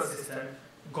digital ecosystem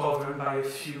governed by a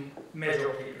few major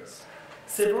players.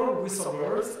 Several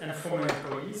whistleblowers and former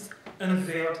employees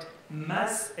unveiled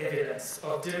mass evidence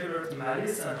of deliberate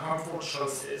malice and harmful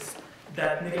choices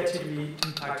that negatively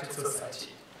impacted society.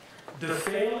 The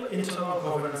failed internal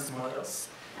governance models,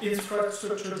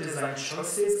 infrastructure design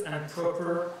choices, and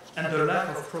the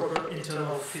lack of proper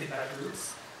internal feedback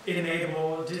loops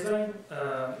enable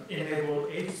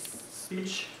hate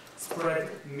speech, spread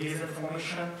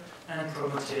misinformation, and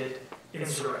promoted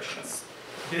insurrections.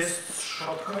 These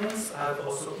shortcomings have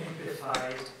also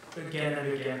amplified again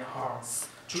and again harms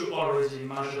to already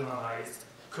marginalized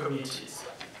communities.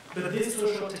 But this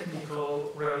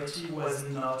social-technical reality was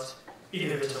not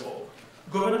inevitable.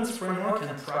 Governance framework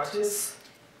and practice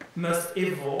must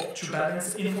evolve to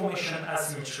balance information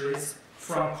asymmetries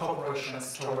from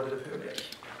corporations toward the public.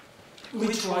 We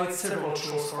tried several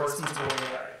tools for responsible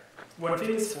AI. One thing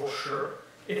is for sure,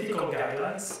 ethical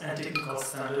guidelines and technical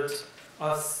standards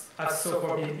have so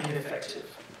far been ineffective.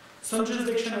 Some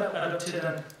jurisdictions have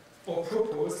adopted or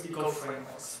proposed legal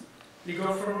frameworks.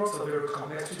 Legal frameworks are very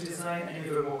complex to design and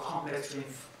even more complex to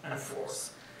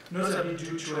enforce, notably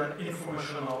due to an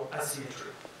informational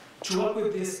asymmetry. To help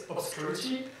with this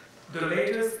obscurity, the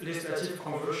latest legislative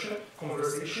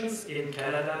conversations in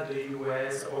Canada, the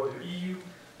US, or the EU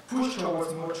push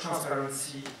towards more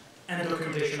transparency and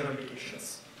documentation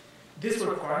obligations. These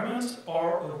requirements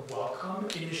are a welcome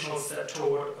initial step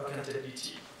toward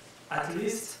accountability. At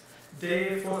least,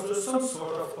 they foster some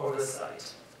sort of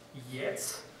oversight.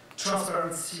 Yet,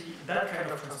 transparency, that kind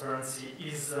of transparency,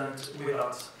 isn't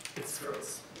without its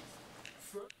flaws.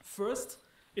 First,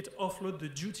 it offloads the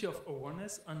duty of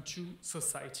awareness onto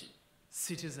society,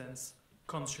 citizens,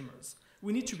 consumers.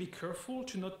 We need to be careful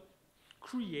to not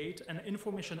create an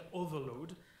information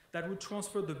overload that would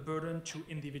transfer the burden to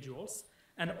individuals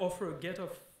and offer a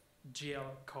get-off-jail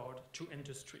card to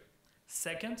industry.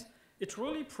 Second, it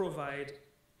really provides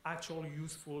actual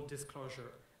useful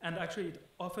disclosure, and actually it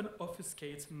often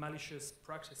obfuscates malicious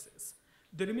practices.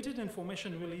 The limited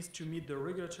information released to meet the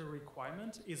regulatory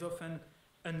requirement is often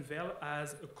unveiled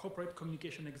as a corporate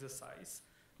communication exercise,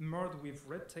 marred with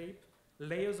red tape,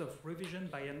 layers of revision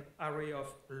by an array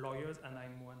of lawyers, and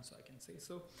I'm one, so I can say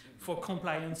so, for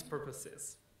compliance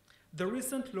purposes. The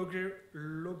recent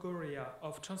Logoria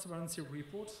of transparency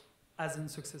report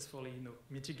hasn't successfully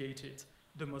mitigated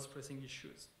the most pressing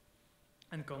issues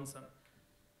and concerns.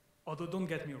 Although don't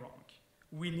get me wrong,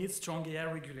 we need strong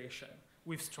AI regulation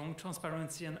with strong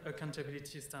transparency and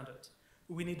accountability standards.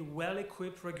 We need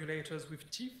well-equipped regulators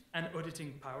with teeth and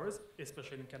auditing powers,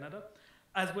 especially in Canada,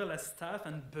 as well as staff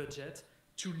and budget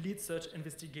to lead such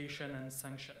investigation and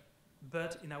sanction.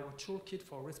 But in our toolkit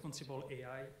for responsible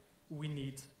AI, we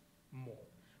need more.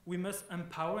 We must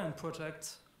empower and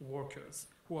protect workers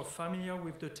who are familiar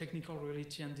with the technical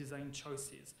reality and design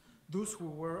choices, those who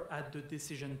were at the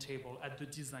decision table, at the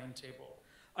design table.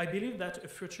 I believe that a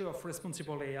future of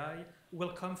responsible AI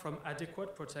will come from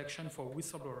adequate protection for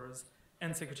whistleblowers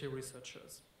and security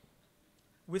researchers.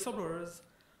 Whistleblowers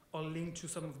are linked to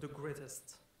some of the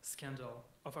greatest scandals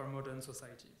of our modern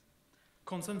societies.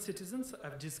 Concerned citizens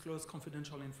have disclosed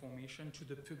confidential information to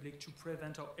the public to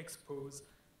prevent or expose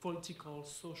political,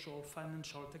 social,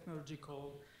 financial,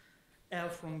 technological,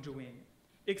 health wrongdoing.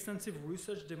 Extensive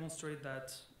research demonstrates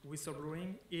that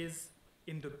whistleblowing is,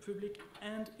 in the public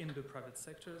and in the private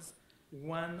sectors,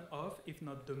 one of, if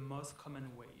not the most common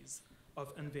ways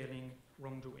of unveiling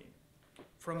wrongdoing.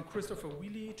 From Christopher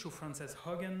Willey to Frances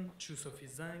Hogan to Sophie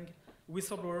Zhang,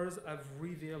 whistleblowers have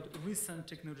revealed recent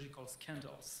technological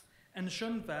scandals and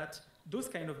shown that those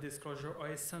kind of disclosure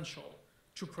are essential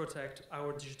to protect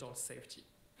our digital safety.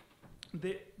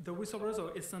 The whistleblowers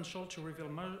are essential to reveal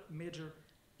major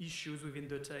issues within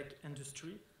the tech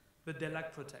industry, but they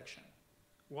lack protection,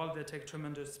 while they take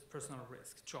tremendous personal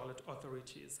risk to alert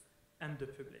authorities and the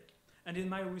public. And in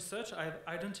my research, I've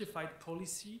identified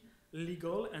policy,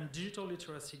 legal, and digital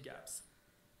literacy gaps.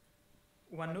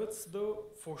 One notes, though,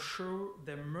 for sure,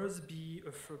 there must be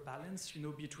a fair balance,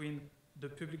 between the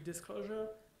public disclosure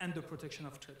and the protection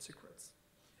of trade secrets.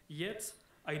 Yet,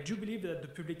 I do believe that the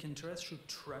public interest should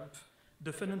trump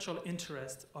the financial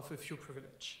interest of a few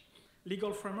privileged.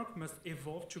 Legal framework must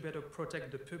evolve to better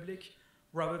protect the public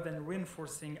rather than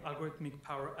reinforcing algorithmic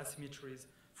power asymmetries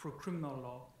through criminal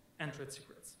law and trade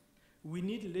secrets. We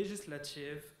need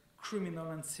legislative, criminal,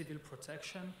 and civil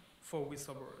protection for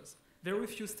whistleblowers. Very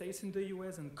few states in the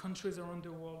US and countries around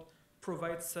the world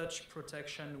provide such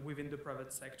protection within the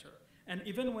private sector. And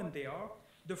even when they are,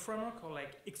 the framework are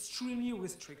extremely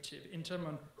restrictive in terms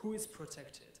of who is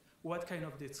protected, what kind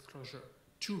of disclosure,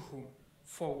 to whom,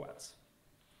 for what.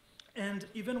 And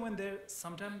even when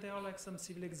sometimes there are some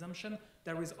civil exemption,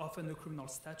 there is often a criminal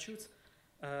statute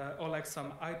or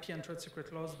some IP and trade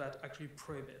secret laws that actually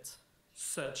prohibit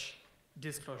such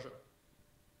disclosure.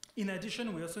 In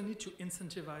addition, we also need to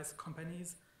incentivize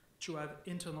companies to have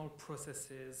internal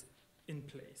processes in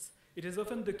place. It is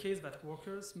often the case that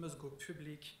workers must go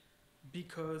public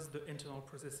because the internal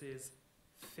processes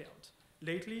failed.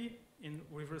 Lately,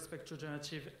 with respect to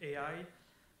generative AI,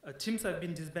 teams have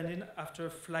been disbanded after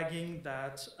flagging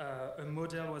that a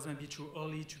model was maybe too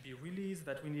early to be released,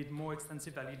 that we need more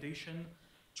extensive validation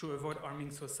to avoid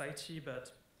harming society,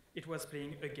 but it was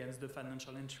playing against the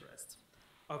financial interest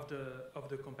of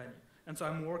the company. And so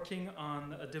I'm working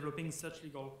on developing such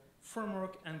legal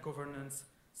framework and governance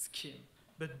scheme.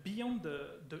 But beyond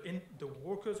the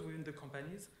workers within the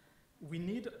companies, we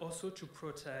need also to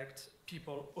protect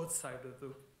people outside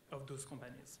of those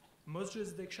companies. Most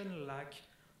jurisdictions lack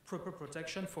proper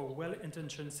protection for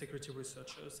well-intentioned security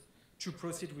researchers to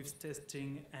proceed with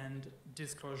testing and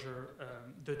disclosure,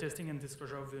 the testing and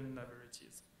disclosure of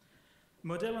vulnerabilities.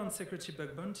 Model on security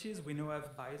bug bounties, we now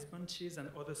have bias bounties and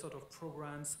other sort of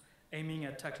programs aiming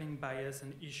at tackling bias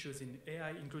and issues in AI,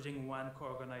 including one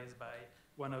co-organized by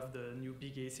one of the new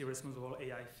big AC responsible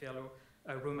AI fellow,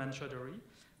 Roman Chaudhary.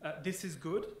 This is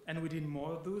good, and we need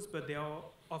more of those, but they are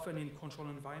often in controlled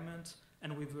environment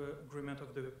and with the agreement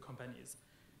of the companies.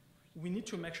 We need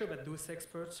to make sure that those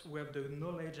experts who have the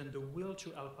knowledge and the will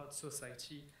to help out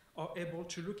society are able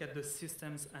to look at the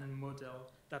systems and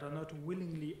models that are not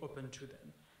willingly open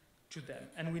to them.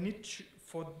 And we need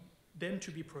for them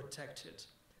to be protected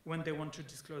when they want to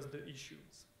disclose the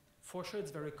issues. For sure,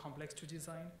 it's very complex to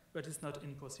design, but it's not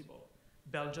impossible.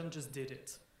 Belgium just did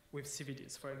it with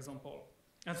CVDs, for example.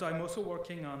 And so I'm also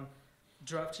working on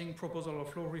drafting proposal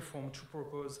of law reform to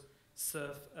propose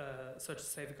such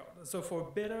safeguards. So for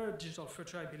a better digital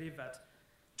future, I believe that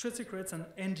trade secrets and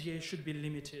NDA should be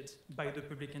limited by the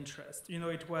public interest. You know,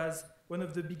 it was one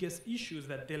of the biggest issues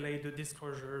that delayed the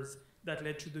disclosures that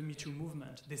led to the Me Too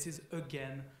movement. This is,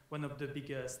 again, one of the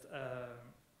biggest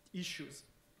issues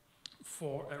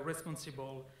for a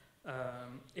responsible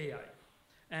AI.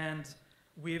 And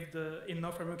in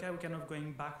North America, we're kind of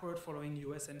going backward following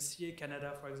USMCA.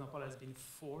 Canada, for example, has been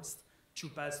forced to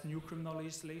pass new criminal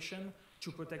legislation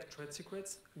to protect trade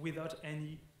secrets without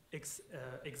any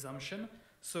exemption.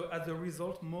 So as a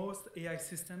result, most AI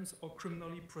systems are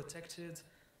criminally protected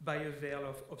by a veil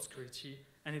of obscurity,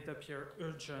 and it appears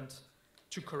urgent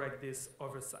to correct this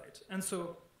oversight. And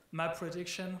so my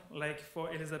prediction, like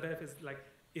for Elizabeth, is like,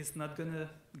 it's not gonna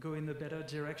go in a better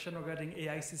direction regarding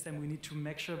AI system. We need to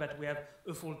make sure that we have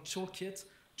a full toolkit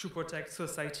to protect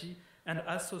society, and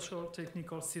as social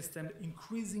technical systems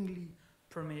increasingly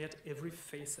permeate every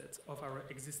facet of our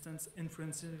existence,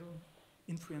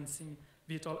 influencing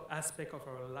vital aspect of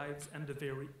our lives and the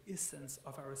very essence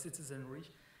of our citizenry.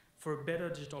 For a better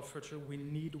digital future, we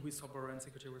need whistleblower and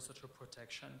security researcher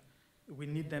protection. We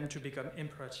need them to become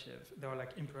imperative. They are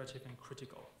like imperative and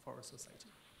critical for our society.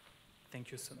 Thank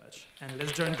you so much. And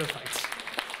let's join the fight.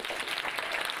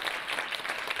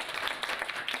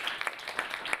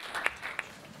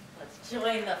 Let's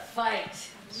join the fight.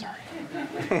 Sorry.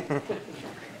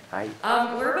 Hi.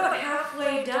 We're about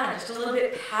halfway done, just a little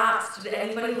bit past. Did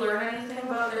anybody learn anything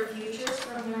about their futures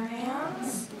from their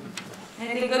hands?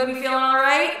 Anything good? We feeling all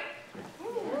right?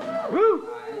 Woo!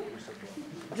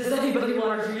 Does anybody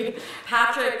want to read?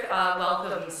 Patrick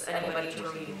welcomes anybody to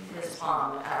read his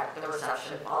poem at the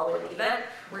reception following the event,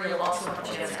 where you'll also have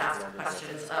a chance to ask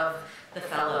questions of the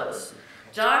fellows.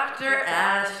 Dr.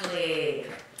 Ashley.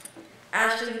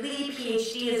 Ashley Lee,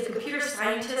 PhD, is a computer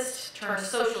scientist turned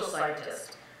social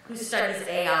scientist who studies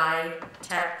AI,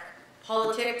 tech,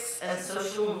 politics, and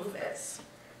social movements.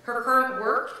 Her current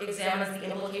work examines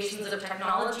the implications of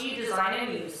technology, design,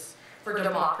 and use for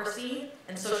democracy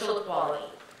and social equality,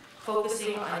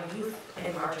 focusing on youth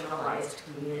and marginalized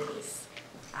communities.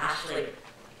 Ashley.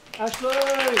 Ashley!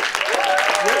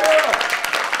 Yeah!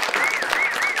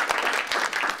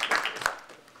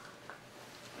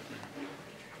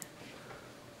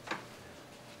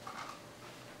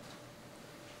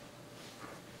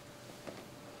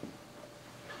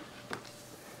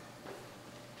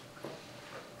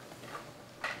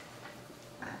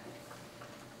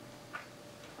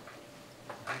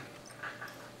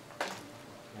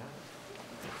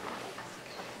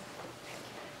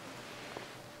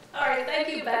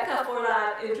 Thank you, Becca, for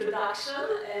that introduction,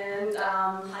 and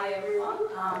hi everyone.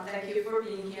 Thank you for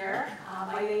being here.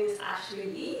 My name is Ashley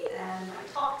Lee, and my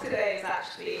talk today is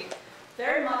actually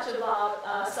very much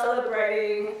about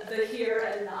celebrating the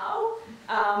here and now,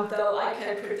 though I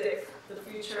can predict the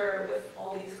future with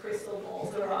all these crystal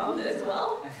balls around as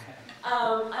well.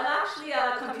 I'm actually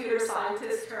a computer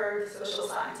scientist turned social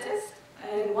scientist,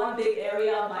 and one big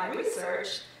area of my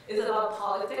research is about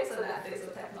politics and ethics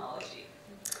of technology.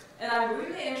 And I'm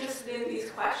really interested in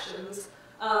these questions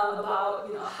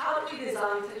about, how do we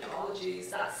design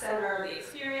technologies that center the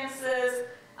experiences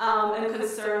and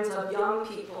concerns of young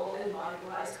people in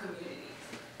marginalized communities.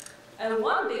 And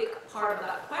one big part of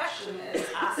that question is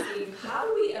asking, how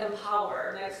do we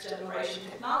empower next generation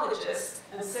technologists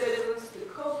and citizens to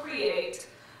co-create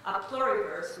a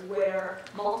pluriverse where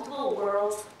multiple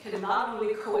worlds can not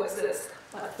only coexist,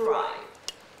 but thrive?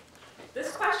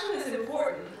 This question is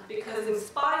important because in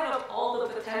spite of all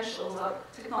the potentials of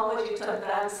technology to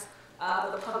advance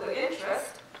the public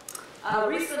interest,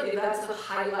 recent events have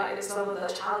highlighted some of the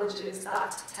challenges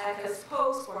that tech has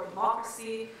posed for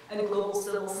democracy and global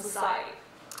civil society,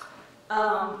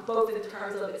 both in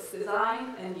terms of its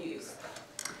design and use.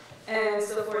 And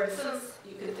so, for instance,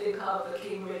 you can think of the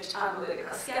Cambridge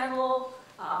Analytica scandal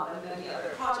and many other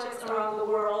projects around the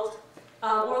world,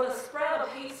 or the spread of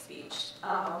hate speech,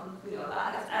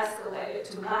 that has escalated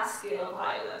to mass-scale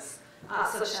violence,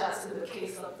 such as in the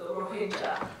case of the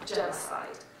Rohingya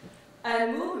genocide.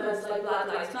 And movements like Black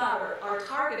Lives Matter are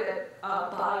targeted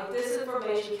by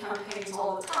disinformation campaigns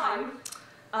all the time,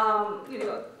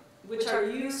 which are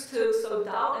used to sow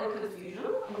doubt and confusion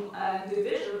and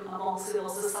division among civil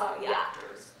society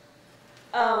actors.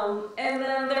 And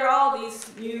then there are all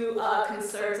these new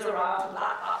concerns around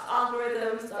black box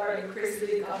algorithms that are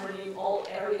increasingly governing all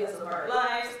areas of our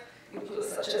lives,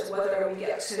 such as whether we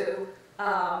get to,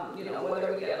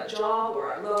 whether we get a job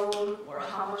or a loan, or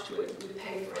how much we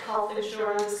pay for health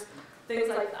insurance, things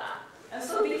like that. And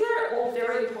so these are all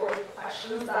very important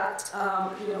questions that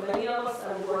many of us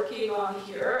are working on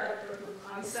here at Berkman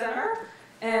Klein Center.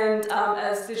 And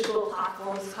as digital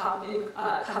platforms come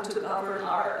to govern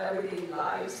our everyday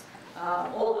lives,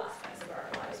 all aspects of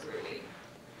our lives, really.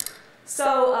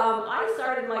 So I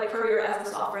started my career as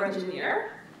a software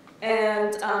engineer,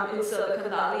 and in Silicon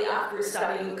Valley after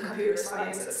studying computer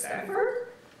science at Stanford.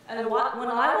 And when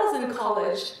I was in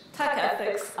college, tech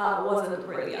ethics wasn't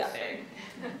really a thing.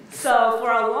 So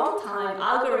for a long time,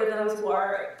 algorithms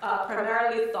were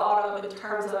primarily thought of in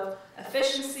terms of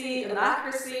efficiency and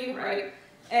accuracy, right?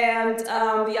 And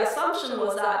the assumption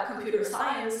was that computer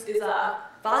science is a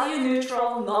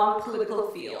value-neutral,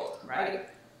 non-political field, right?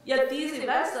 Yet these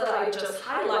events that I just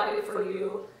highlighted for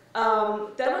you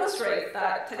demonstrate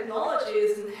that technology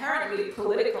is inherently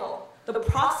political. The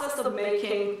process of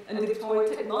making and deploying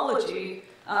technology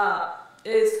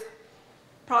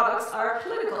products are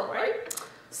political, right?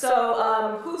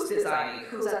 So who's designing?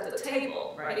 Who's at the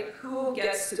table, right? Who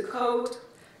gets to code?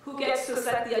 Who gets to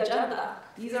set the agenda?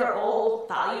 These are all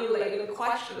value-laden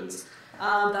questions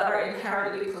that are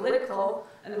inherently political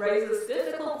and raises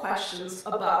difficult questions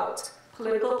about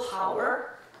political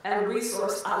power and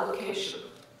resource allocation.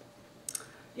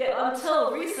 Yet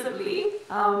until recently,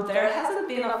 there hasn't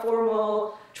been a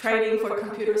formal training for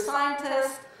computer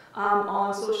scientists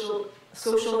on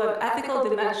social and ethical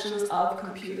dimensions of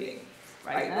computing,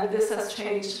 right? And this has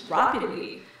changed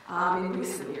rapidly in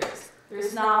recent years.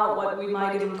 There's now what we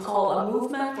might even call a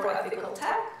movement for ethical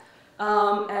tech,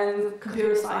 and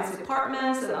computer science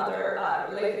departments and other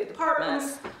related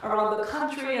departments around the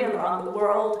country and around the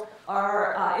world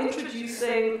are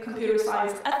introducing computer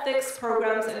science ethics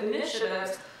programs and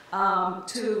initiatives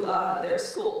to their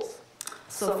schools.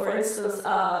 So for instance,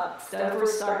 Stanford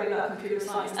started a computer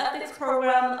science ethics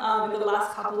program in the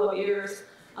last couple of years.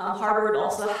 Harvard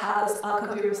also has a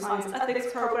computer science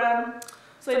ethics program.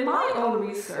 So in my own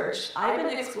research, I've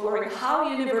been exploring how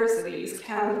universities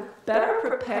can better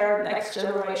prepare next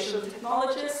generation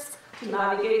technologists to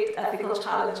navigate ethical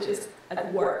challenges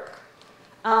at work.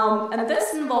 And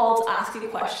this involves asking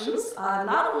questions,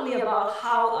 not only about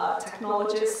how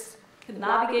technologists can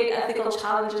navigate ethical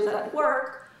challenges at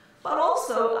work, but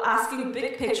also asking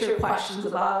big picture questions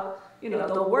about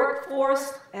the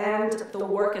workforce and the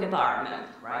work environment,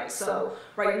 right? So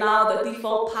right now, the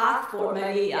default path for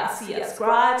many CS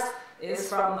grads is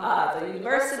from the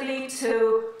university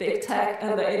to big tech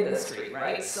and the industry,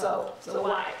 right? So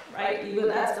why, right?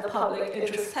 Even as the public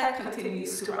interest tech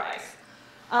continues to rise.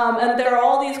 And there are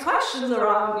all these questions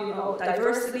around,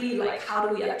 diversity, like how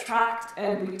do we attract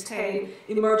and retain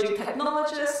emerging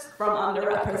technologists from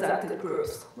underrepresented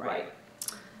groups, right?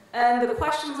 And the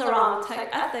questions around tech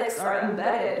ethics are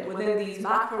embedded within these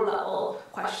macro-level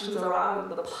questions around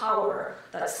the power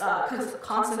that's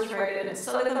concentrated in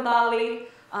Silicon Valley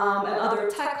and other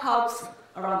tech hubs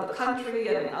around the country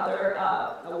and in other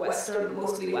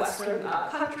mostly Western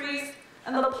countries,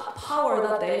 and the power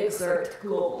that they exert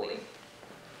globally.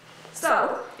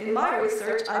 So, in my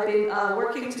research, I've been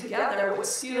working together with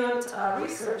student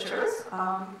researchers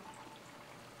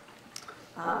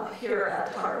here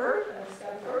at Harvard and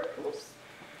Stanford. Oops.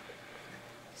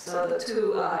 So the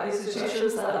two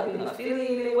institutions that I've been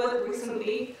affiliated with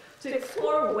recently to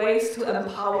explore ways to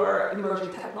empower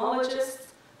emerging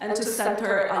technologists and to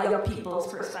center young people's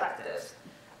perspectives.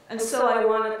 And so I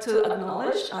wanted to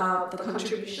acknowledge the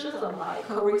contributions of my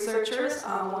co-researchers.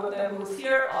 One of them who's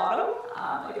here, Autumn,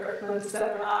 my Berkman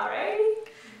Center RA.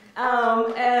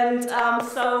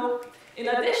 So in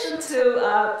addition to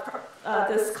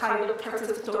this kind of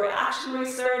participatory action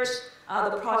research.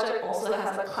 The project also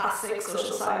has a classic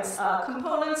social science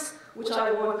component, which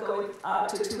I won't go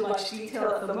into too much detail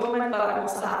at the moment, but I'm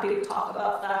also happy to talk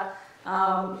about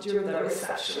that during the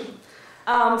reception.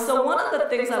 So one of the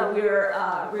things that we're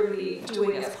really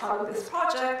doing as part of this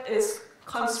project is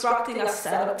constructing a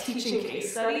set of teaching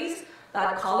case studies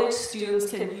that college students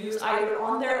can use either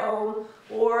on their own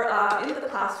or in the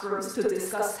classrooms to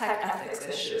discuss tech ethics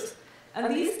issues.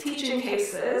 And these teaching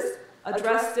cases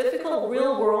address difficult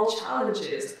real-world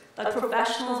challenges that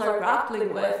professionals are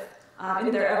grappling with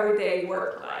in their everyday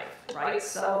work life, right?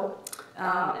 So,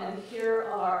 and here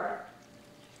are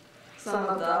some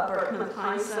of the Berkman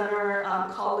Klein Center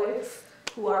colleagues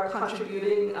who are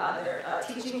contributing their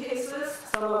teaching cases,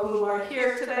 some of whom are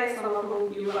here today, some of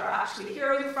whom you are actually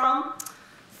hearing from.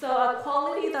 So a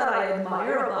quality that I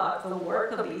admire about the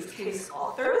work of these case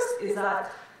authors is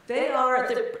that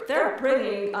they're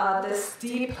bringing this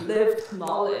deep lived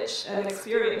knowledge and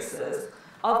experiences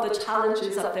of the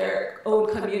challenges that their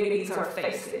own communities are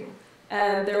facing.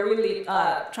 And they're really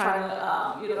trying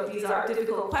to, these are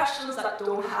difficult questions that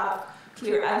don't have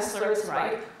clear answers,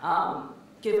 right?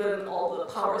 Given all the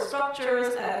power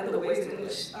structures and the ways in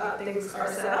which things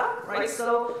are set up, right?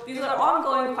 So these are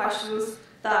ongoing questions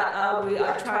that we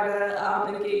are trying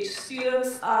to engage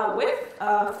students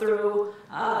with through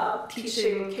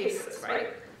teaching cases, right?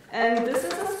 And this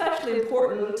is especially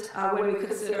important when we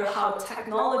consider how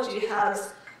technology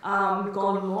has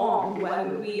gone wrong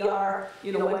when we are,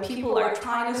 when people are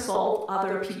trying to solve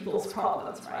other people's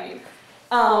problems, right?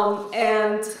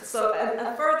 And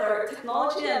further,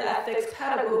 technology and ethics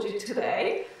pedagogy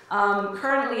today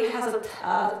currently has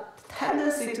a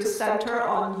tendency to center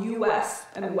on US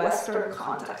and Western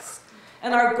contexts.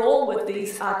 And our goal with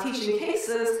these teaching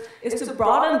cases is to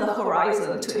broaden the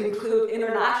horizon to include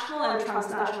international and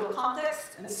transnational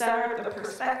contexts and center the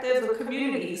perspectives of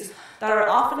communities that are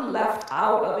often left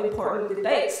out of important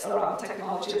debates around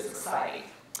technology and society.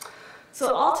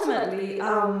 So ultimately,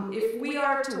 if we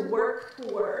are to work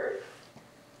toward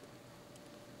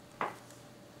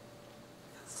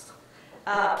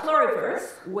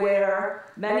pluriverse, where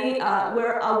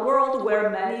a world where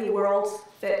many worlds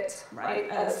fit, right?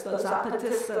 As the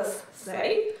Zapatistas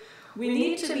say, we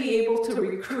need to be able to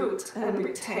recruit and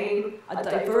retain a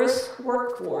diverse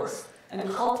workforce and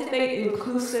cultivate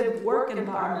inclusive work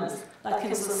environments that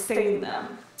can sustain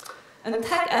them. And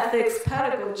tech ethics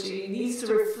pedagogy needs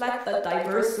to reflect the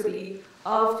diversity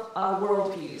of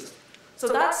worldviews. So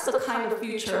that's the kind of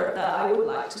future that I would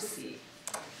like to see.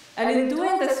 And in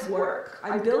doing this work,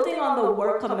 I'm building on the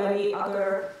work of many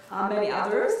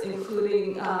others,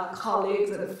 including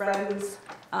colleagues and friends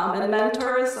and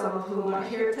mentors, some of whom are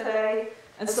here today.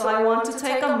 And so I want to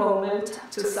take a moment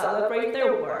to celebrate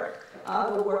their work,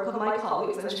 the work of my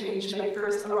colleagues and change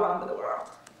makers around the world.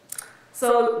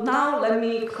 So now let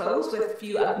me close with a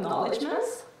few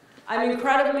acknowledgements. I'm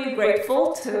incredibly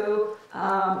grateful to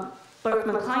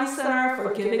Berkman Klein Center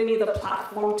for giving me the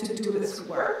platform to do this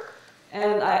work.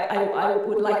 And I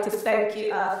would like to thank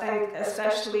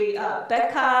especially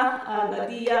Becca,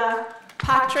 Nadia,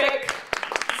 Patrick,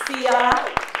 Sia,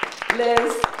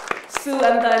 Liz, Sue,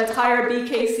 and the entire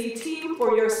BKC team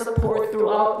for your support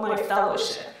throughout my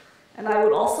fellowship. And I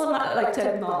would also like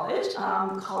to acknowledge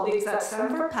colleagues at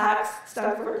Stanford PAX,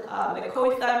 Stanford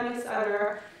McCoy Family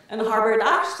Center, and Harvard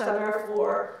Ash Center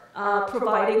for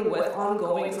providing with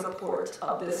ongoing support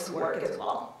of this work as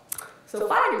well. So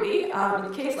finally,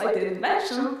 in case I didn't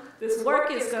mention, this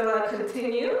work is going to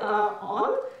continue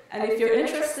on. And if you're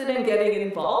interested in getting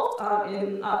involved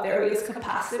in various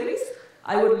capacities,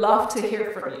 I would love to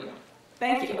hear from you.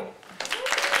 Thank you.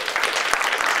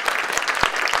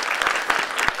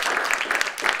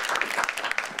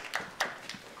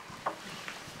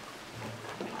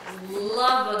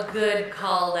 Love a good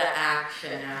call to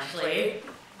action, Ashley.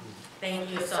 Thank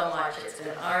you so much. It's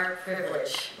been our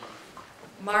privilege.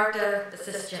 Marta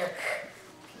Basischek.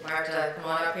 Marta, come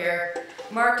on up here.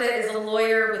 Marta is a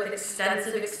lawyer with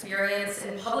extensive experience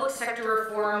in public sector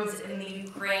reforms in the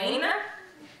Ukraine,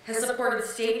 has supported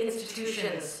state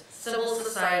institutions, civil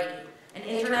society, and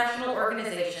international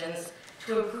organizations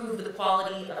to improve the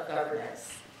quality of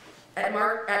governance. At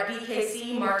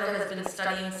BKC, Marta has been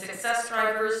studying success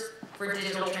drivers for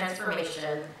digital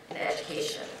transformation and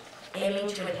education, aiming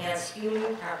to enhance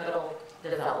human capital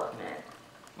development.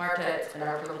 Marta, it's been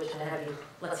our privilege to have you.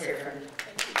 Let's hear it from you.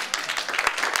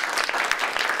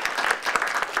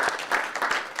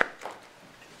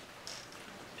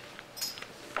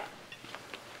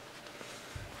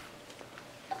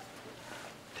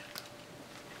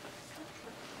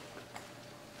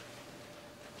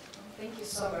 Thank you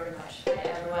so so very much. Hi,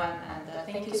 everyone, and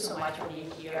thank you so much for being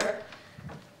here.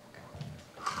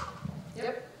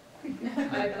 Yep.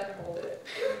 I better hold it.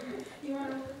 You want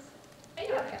to hold this?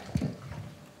 Yeah, okay.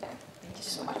 Thank you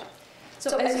so much.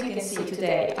 So as you can see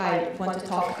today, I want to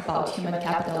talk about human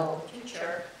capital in the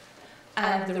future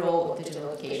and the role of digital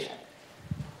education.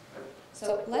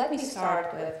 So let me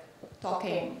start with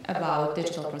talking about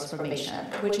digital transformation,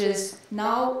 which is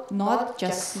now not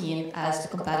just seen as a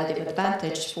competitive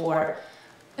advantage for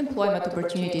employment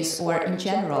opportunities or in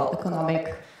general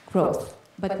economic growth,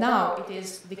 but now it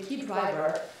is the key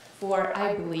driver for,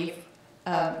 I believe,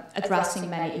 addressing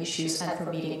many issues and for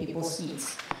meeting people's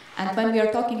needs. And when we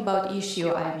are talking about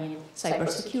issue, I mean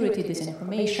cybersecurity,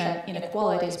 disinformation,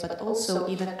 inequalities, but also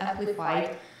even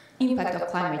amplified impact of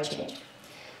climate change.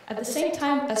 At the same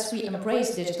time as we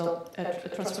embrace digital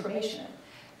transformation,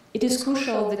 it is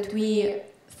crucial that we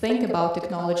think about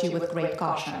technology with great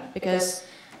caution, because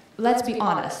let's be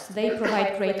honest, they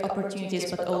provide great opportunities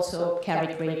but also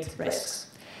carry great risks.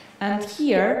 And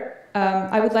here,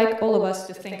 I would like all of us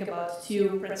to think about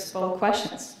two principal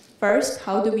questions. First,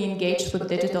 how do we engage with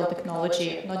digital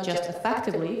technology not just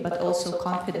effectively, but also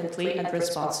confidently and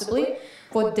responsibly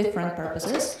for different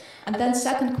purposes? And then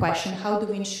second question, how do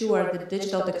we ensure that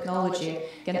digital technology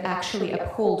can actually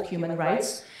uphold human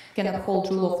rights, can uphold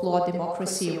rule of law,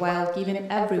 democracy, while giving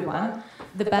everyone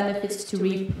the benefits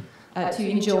to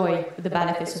enjoy the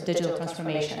benefits of digital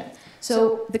transformation?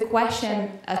 So the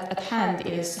question at hand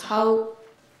is, how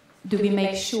do we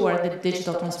make sure that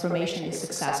digital transformation is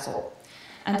successful?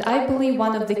 And I believe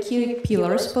one of the key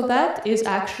pillars for that is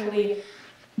actually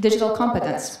digital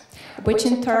competence, which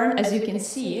in turn, as you can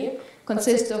see,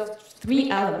 consists of three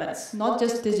elements, not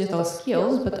just digital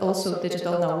skills, but also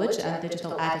digital knowledge and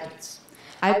digital attitudes.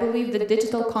 I believe that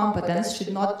digital competence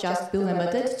should not just be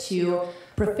limited to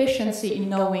proficiency in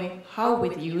knowing how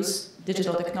we use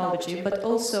digital technology, but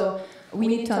also we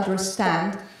need to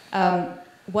understand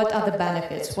what are the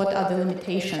benefits, what are the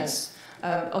limitations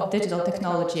of digital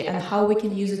technology, and how we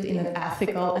can use it in an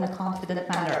ethical and confident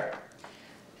manner.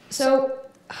 So,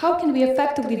 how can we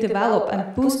effectively develop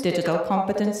and boost digital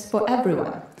competence for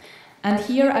everyone? And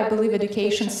here I believe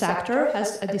education sector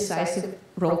has a decisive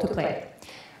role to play.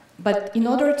 But in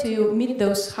order to meet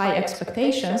those high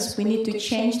expectations, we need to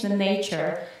change the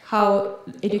nature how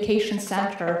education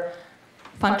sector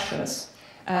functions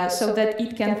so that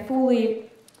it can fully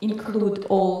include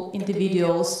all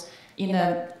individuals in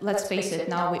a, let's face it,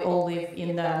 now we all live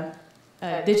in a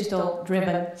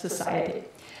digital-driven society.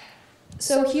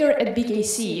 So here at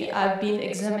BKC, I've been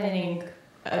examining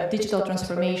digital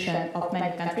transformation of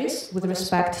many countries with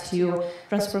respect to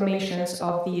transformations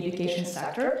of the education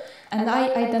sector, and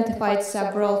I identified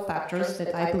several factors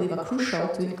that I believe are crucial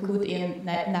to include in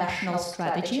national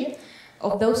strategy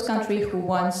of those countries who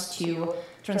wants to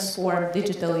transform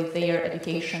digitally their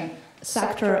education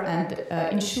sector and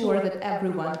ensure that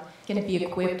everyone can be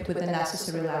equipped with the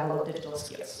necessary level of digital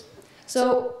skills.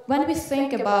 So when we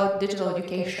think about digital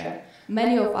education,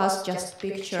 many of us just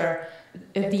picture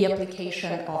the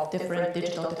application of different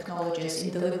digital technologies in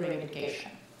delivering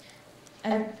education.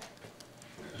 And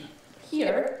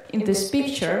here, in this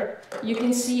picture, you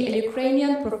can see a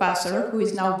Ukrainian professor who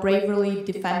is now bravely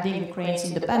defending Ukraine's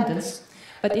independence.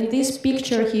 But in this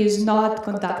picture, he is not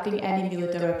conducting any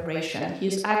military operation. He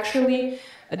is actually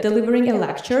delivering a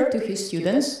lecture to his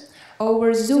students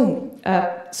over Zoom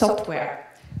software.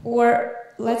 Or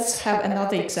let's have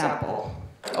another example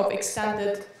of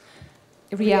extended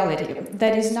reality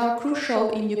that is now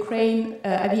crucial in Ukraine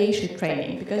aviation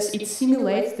training, because it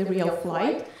simulates the real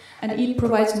flight and it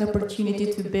provides an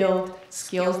opportunity to build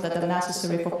skills that are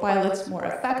necessary for pilots more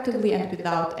effectively and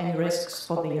without any risks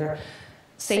for their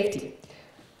safety.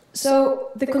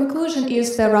 So the conclusion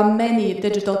is there are many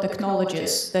digital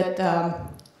technologies that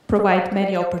provide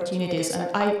many opportunities, and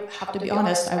I have to be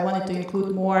honest, I wanted to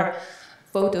include more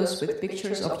photos with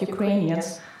pictures of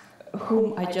Ukrainians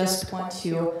whom I just want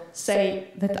to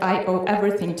say that I owe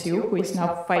everything to, who is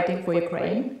now fighting for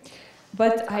Ukraine.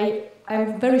 But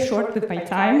I'm very short with my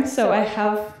time, so I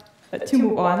have to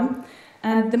move on.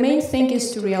 And the main thing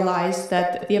is to realize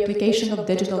that the application of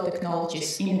digital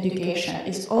technologies in education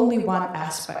is only one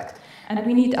aspect, and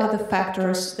we need other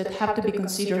factors that have to be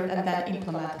considered and then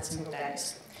implemented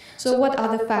simultaneously. So what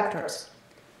are the factors?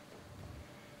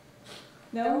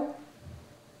 No?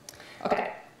 Okay,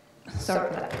 sorry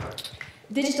for that.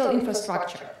 Digital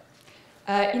infrastructure.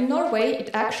 In Norway, it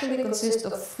actually consists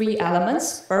of three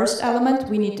elements. First element,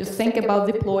 we need to think about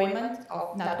deployment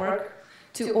of network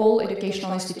to all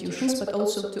educational institutions, but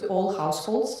also to all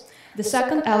households. The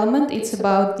second element, it's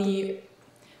about the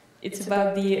It's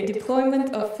about the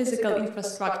deployment of physical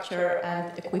infrastructure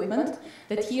and equipment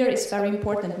that here is very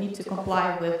important, need to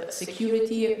comply with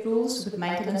security rules, with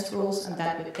maintenance rules, and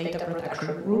then with data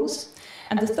protection rules.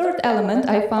 And the third element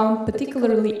I found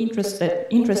particularly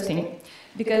interesting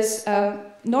because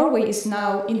Norway is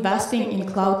now investing in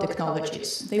cloud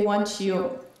technologies. They want to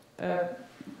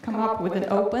come up with an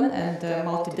open and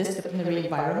multidisciplinary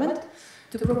environment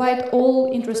to provide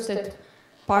all interested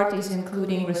parties,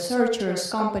 including researchers,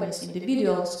 companies,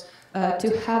 individuals, to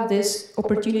have this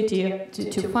opportunity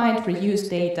to find, reuse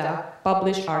data,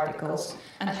 publish articles,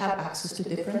 and have access to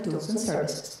different tools and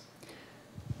services.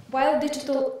 While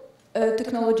digital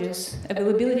technologies,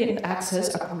 availability and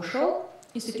access are crucial,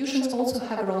 institutions also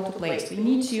have a role to play. They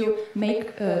need to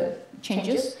make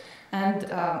changes, and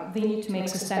they need to make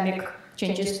systemic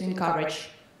changes to encourage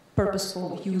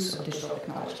purposeful use of digital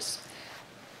technologies.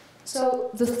 So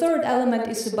the third element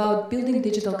is about building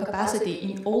digital capacity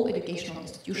in all educational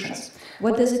institutions.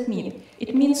 What does it mean?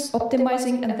 It means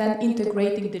optimizing and then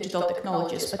integrating digital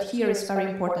technologies, but here is very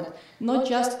important, not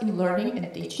just in learning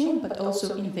and teaching, but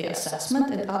also in the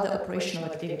assessment and other operational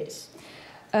activities.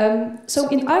 So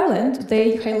in Ireland,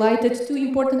 they highlighted two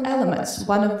important elements.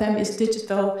 One of them is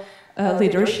digital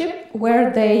leadership,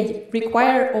 where they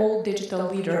require all digital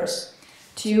leaders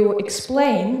to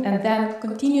explain and then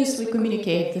continuously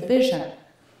communicate the vision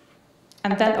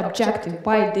and then objective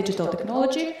why digital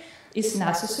technology is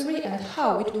necessary and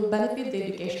how it will benefit the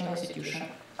educational institution.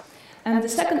 And the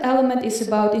second element is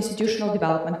about institutional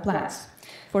development plans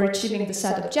for achieving the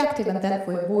set objective and then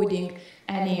for avoiding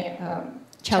any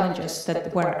challenges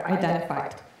that were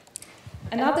identified.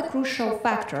 Another crucial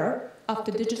factor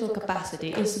after digital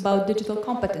capacity is about digital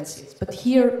competencies, but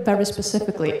here very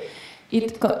specifically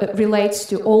it relates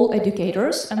to all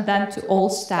educators and then to all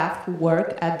staff who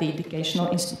work at the educational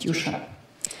institution.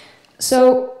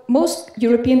 So most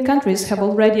European countries have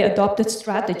already adopted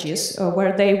strategies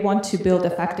where they want to build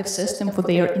an effective system for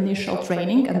their initial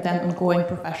training and then ongoing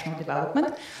professional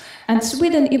development. And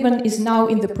Sweden even is now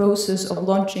in the process of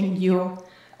launching new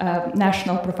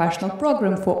national professional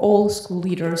program for all school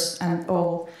leaders and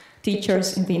all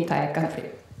teachers in the entire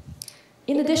country.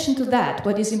 In addition to that,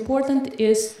 what is important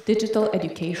is digital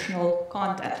educational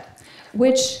content,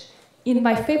 which in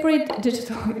my favorite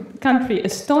digital country,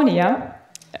 Estonia,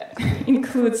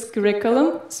 includes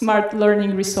curriculum, smart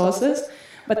learning resources,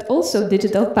 but also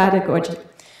digital pedagogy.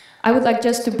 I would like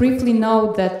just to briefly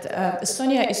note that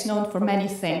Estonia is known for many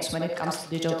things when it comes to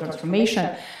digital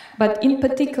transformation, but in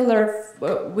particular,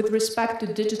 with respect to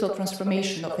digital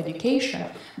transformation of education,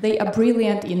 they are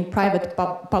brilliant in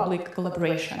private-public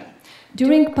collaboration.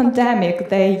 During pandemic,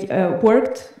 they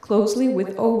worked closely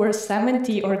with over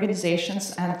 70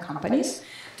 organizations and companies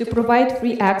to provide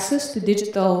free access to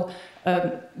digital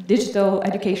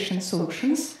education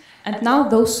solutions. And now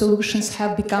those solutions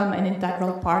have become an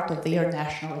integral part of their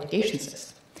national education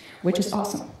system, which is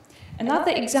awesome.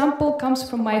 Another example comes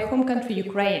from my home country,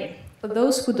 Ukraine. For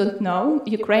those who don't know,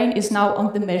 Ukraine is now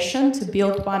on the mission to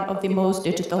build one of the most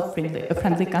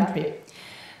digital-friendly country.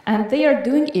 And they are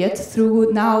doing it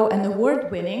through now an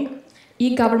award-winning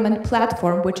e-government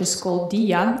platform, which is called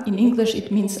DIA. In English,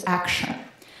 it means action.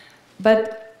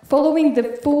 But following the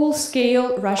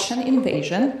full-scale Russian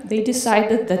invasion, they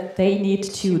decided that they need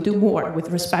to do more with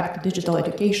respect to digital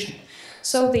education.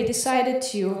 So they decided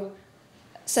to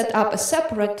set up a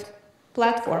separate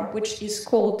platform, which is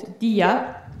called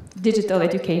DIA, Digital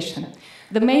Education.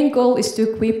 The main goal is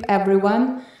to equip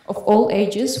everyone of all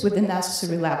ages with the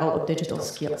necessary level of digital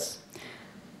skills.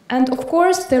 And of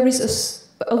course, there is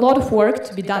a lot of work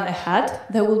to be done ahead.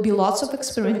 There will be lots of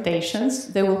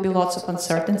experimentations, there will be lots of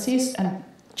uncertainties and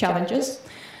challenges.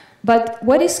 But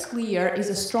what is clear is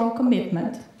a strong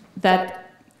commitment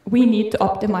that we need to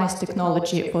optimize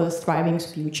technology for the thriving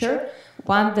future,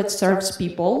 one that serves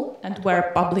people and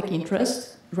where public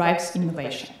interest drives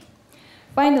innovation.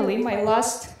 Finally, my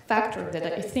last factor that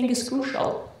I think is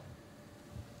crucial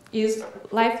is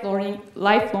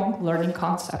lifelong learning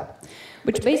concept,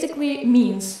 which basically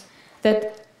means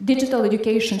that digital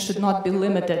education should not be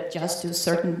limited just to a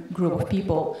certain group of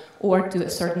people or to a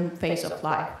certain phase of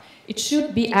life. It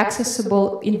should be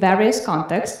accessible in various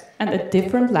contexts and at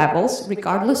different levels,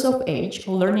 regardless of age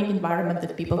or learning environment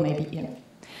that people may be in.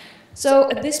 So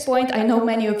at this point, I know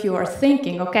many of you are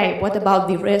thinking, okay, what about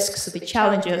the risks, the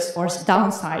challenges, or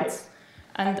downsides?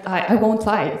 And I won't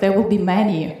lie, there will be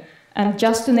many. And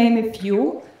just to name a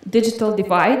few, digital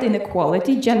divide,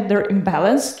 inequality, gender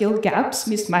imbalance, skill gaps,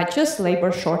 mismatches,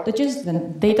 labor shortages,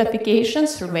 then datafication,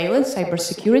 surveillance,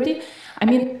 cybersecurity. I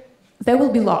mean, there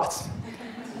will be lots.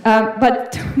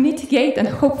 But to mitigate and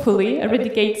hopefully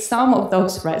eradicate some of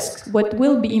those risks, what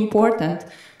will be important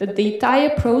that the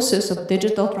entire process of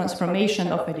digital transformation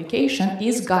of education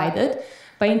is guided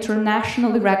by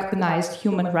internationally recognized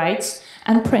human rights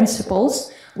and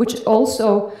principles, which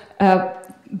also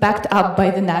backed up by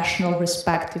the national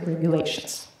respective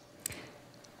regulations.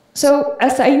 So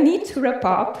as I need to wrap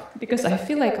up, because I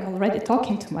feel like I'm already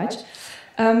talking too much,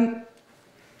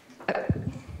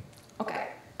 okay,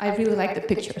 I really like the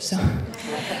picture, so.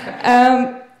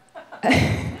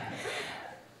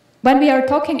 When we are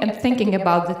talking and thinking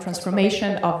about the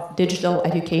transformation of digital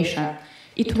education,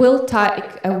 it will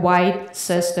take a wide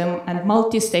system and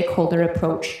multi-stakeholder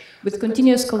approach with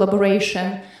continuous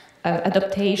collaboration,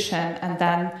 adaptation, and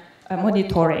then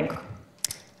monitoring.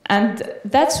 And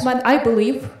that's when I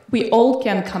believe we all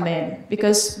can come in,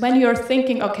 because when you're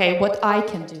thinking, okay, what I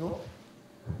can do,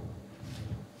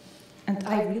 and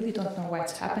I really don't know why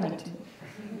it's happening to me.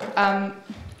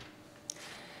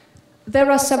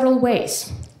 There are several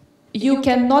ways. You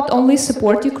can not only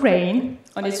support Ukraine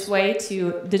on its way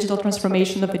to digital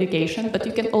transformation of education, but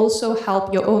you can also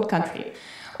help your own country.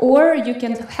 Or you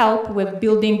can help with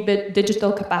building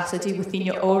digital capacity within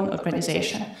your own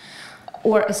organization.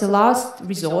 Or as a last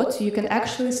resort, you can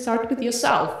actually start with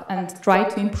yourself and try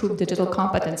to improve digital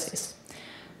competencies.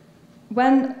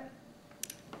 When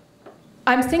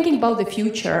I'm thinking about the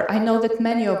future, I know that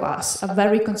many of us are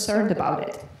very concerned about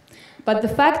it. But the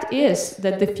fact is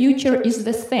that the future is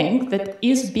the thing that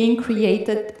is being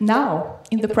created now,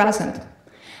 in the present.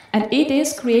 And it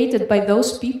is created by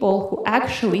those people who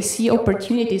actually see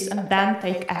opportunities and then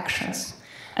take actions.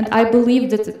 And I believe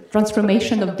that the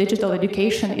transformation of digital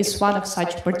education is one of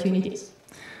such opportunities.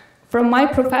 From my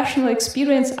professional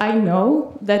experience, I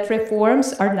know that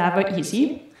reforms are never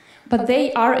easy, but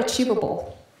they are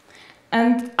achievable.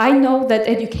 And I know that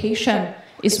education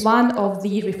is one of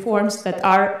the reforms that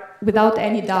are, without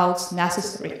any doubts,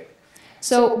 necessary.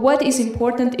 So what is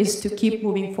important is to keep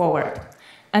moving forward.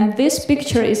 And this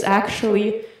picture is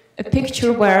actually a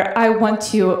picture where I want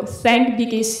to thank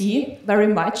BKC very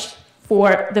much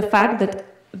for the fact that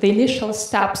the initial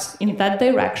steps in that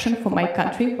direction for my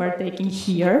country were taken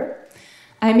here.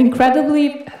 I'm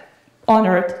incredibly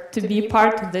honored to be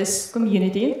part of this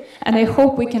community, and I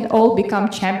hope we can all become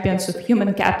champions of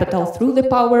human capital through the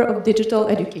power of digital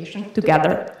education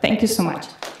together. Thank you so much.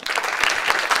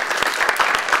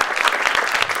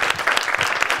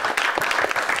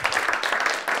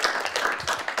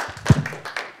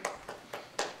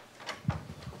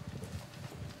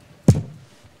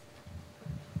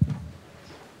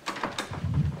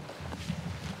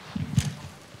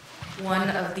 One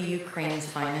of the Ukraine's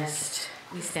finest.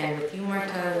 We stand with you,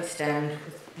 Marta. We stand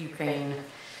with Ukraine,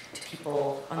 to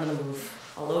people on the move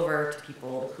all over, to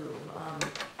people who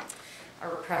are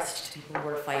repressed, to people who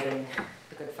are fighting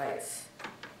the good fights.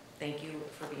 Thank you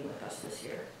for being with us this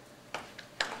year.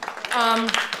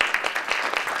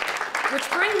 Which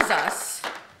brings us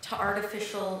to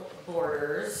artificial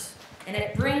borders, and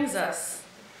it brings us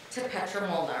to Petra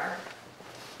Molnar,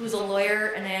 who's a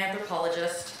lawyer and an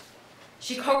anthropologist.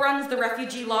 She co-runs the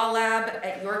Refugee Law Lab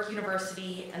at York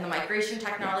University and the Migration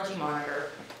Technology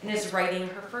Monitor, and is writing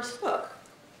her first book,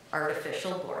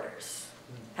 Artificial Borders.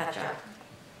 Petra.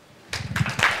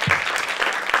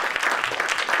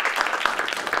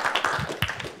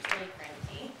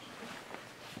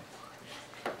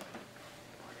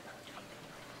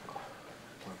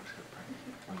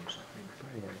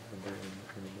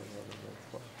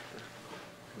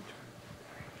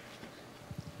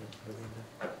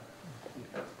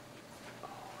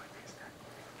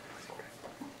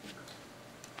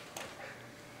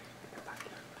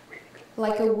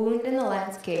 Like a wound in the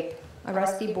landscape, a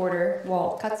rusty border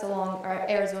wall cuts along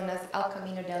Arizona's El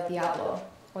Camino del Diablo,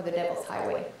 or the Devil's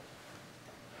Highway.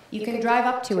 You can drive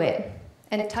up to it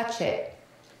and touch it,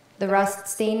 the rust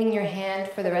staining your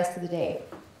hand for the rest of the day.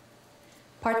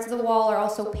 Parts of the wall are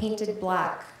also painted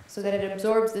black so that it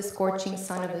absorbs the scorching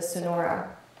sun of the Sonora,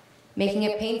 making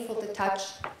it painful to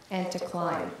touch and to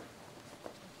climb.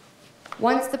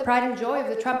 Once the pride and joy of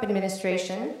the Trump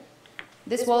administration,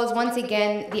 this wall is once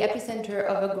again the epicenter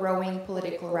of a growing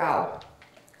political row.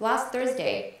 Last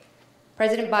Thursday,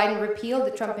 President Biden repealed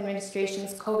the Trump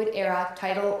administration's COVID-era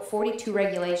Title 42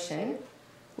 regulation,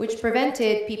 which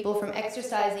prevented people from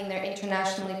exercising their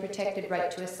internationally protected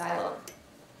right to asylum.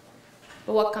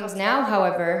 But what comes now,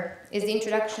 however, is the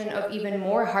introduction of even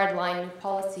more hardline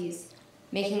policies,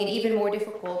 making it even more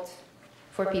difficult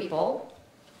for people,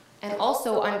 and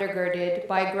also undergirded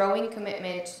by a growing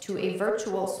commitment to a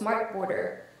virtual smart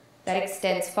border that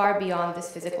extends far beyond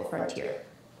this physical frontier.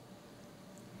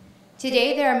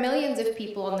 Today, there are millions of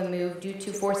people on the move due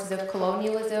to forces of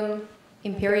colonialism,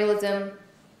 imperialism,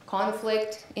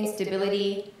 conflict,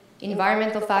 instability,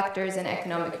 environmental factors, and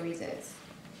economic reasons.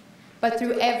 But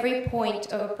through every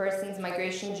point of a person's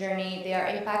migration journey, they are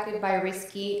impacted by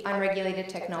risky, unregulated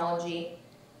technology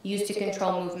used to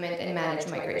control movement and manage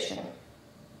migration.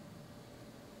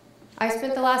 I've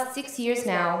spent the last 6 years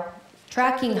now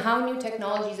tracking how new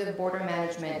technologies of border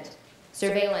management,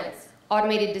 surveillance,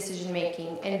 automated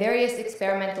decision-making, and various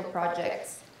experimental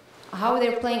projects, how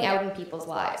they're playing out in people's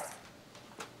lives.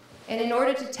 And in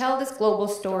order to tell this global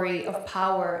story of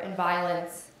power and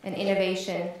violence and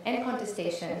innovation and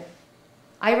contestation,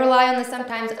 I rely on the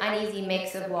sometimes uneasy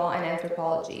mix of law and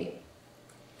anthropology.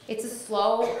 It's a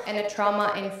slow and a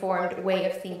trauma-informed way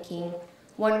of thinking,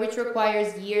 one which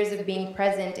requires years of being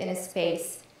present in a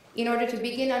space in order to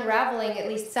begin unraveling at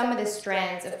least some of the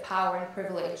strands of power and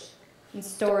privilege in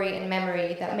story and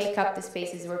memory that make up the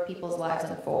spaces where people's lives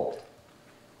unfold.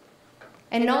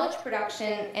 And knowledge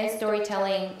production and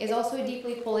storytelling is also a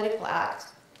deeply political act,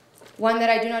 one that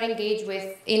I do not engage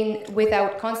with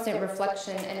without constant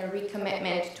reflection and a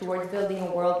recommitment towards building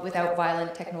a world without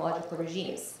violent technological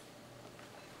regimes.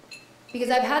 Because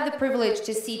I've had the privilege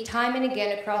to see time and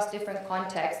again across different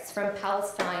contexts, from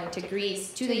Palestine to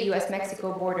Greece to the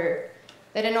US-Mexico border,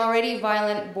 that an already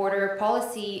violent border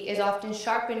policy is often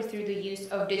sharpened through the use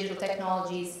of digital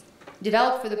technologies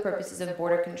developed for the purposes of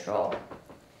border control.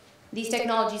 These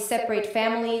technologies separate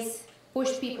families,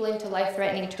 push people into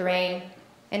life-threatening terrain,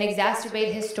 and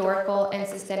exacerbate historical and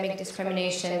systemic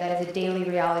discrimination that is a daily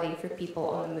reality for people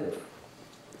on the move.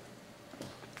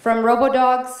 From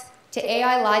robo-dogs to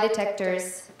AI lie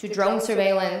detectors, to drone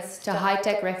surveillance, to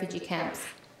high-tech refugee camps,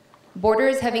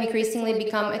 borders have increasingly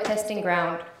become a testing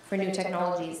ground for new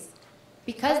technologies,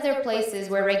 because they're places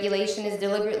where regulation is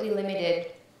deliberately limited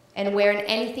and where an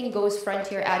anything-goes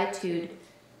frontier attitude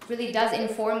really does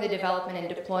inform the development and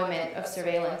deployment of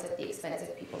surveillance at the expense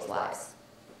of people's lives.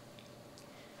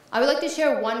 I would like to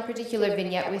share one particular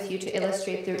vignette with you to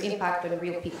illustrate their impact on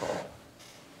real people.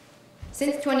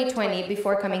 Since 2020,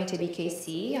 before coming to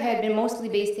BKC, I had been mostly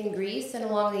based in Greece and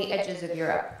along the edges of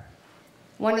Europe,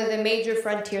 one of the major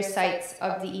frontier sites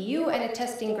of the EU and a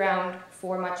testing ground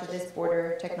for much of this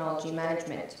border technology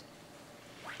management.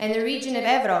 And the region of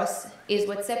Evros is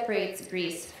what separates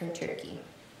Greece from Turkey.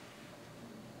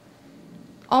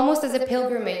 Almost as a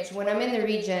pilgrimage, when I'm in the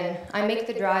region, I make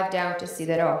the drive down to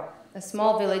Sidero, a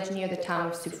small village near the town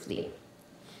of Soufli.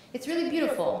 It's really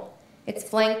beautiful. It's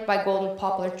flanked by golden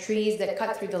poplar trees that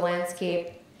cut through the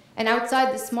landscape, and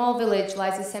outside the small village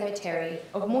lies a cemetery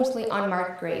of mostly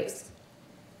unmarked graves.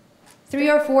 3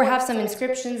 or 4 have some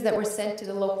inscriptions that were sent to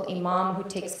the local imam who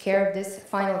takes care of this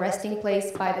final resting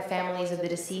place by the families of the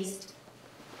deceased.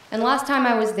 And last time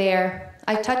I was there,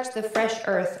 I touched the fresh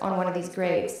earth on one of these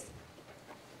graves.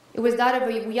 It was that of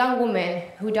a young woman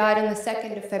who died on the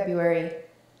 2nd of February,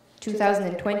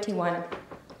 2021,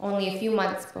 only a few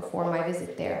months before my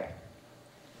visit there.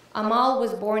 Amal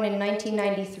was born in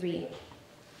 1993,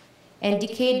 and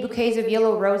decayed bouquets of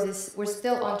yellow roses were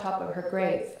still on top of her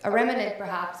grave, a remnant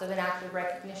perhaps of an act of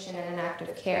recognition and an act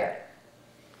of care.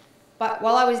 But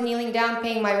while I was kneeling down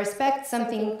paying my respects,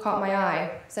 something caught my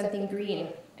eye, something green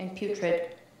and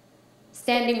putrid.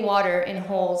 Standing water in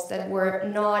holes that were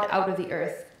gnawed out of the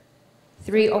earth.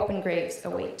 3 open graves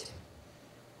await.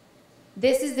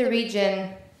 This is the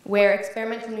region where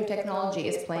experimental new technology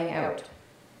is playing out.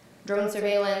 Drone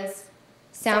surveillance,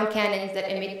 sound cannons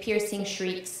that emit piercing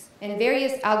shrieks, and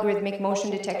various algorithmic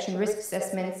motion detection risk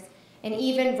assessments, and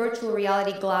even virtual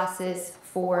reality glasses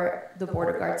for the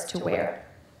border guards to wear.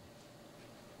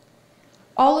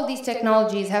 All of these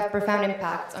technologies have profound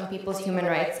impacts on people's human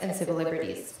rights and civil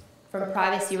liberties, from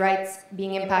privacy rights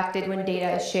being impacted when data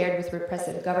is shared with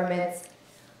repressive governments,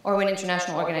 or when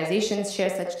international organizations share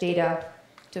such data,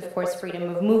 to, of course, freedom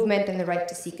of movement and the right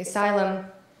to seek asylum,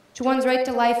 to one's right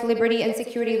to life, liberty, and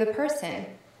security of the person,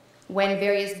 when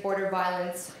various border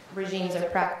violence regimes are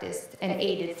practiced and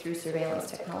aided through surveillance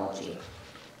technology.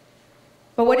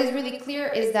 But what is really clear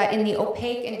is that in the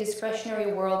opaque and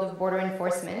discretionary world of border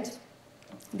enforcement,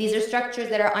 these are structures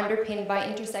that are underpinned by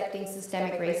intersecting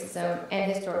systemic racism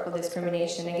and historical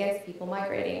discrimination against people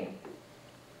migrating.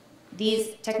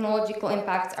 These technological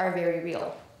impacts are very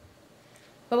real.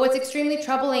 But what's extremely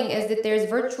troubling is that there's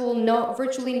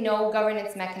virtually no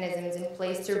governance mechanisms in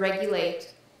place to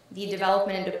regulate the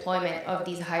development and deployment of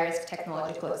these high-risk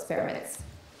technological experiments.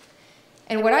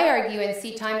 And what I argue and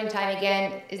see time and time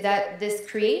again is that this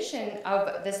creation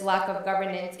of this lack of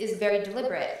governance is very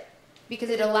deliberate, because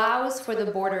it allows for the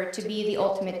border to be the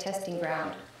ultimate testing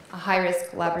ground, a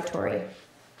high-risk laboratory.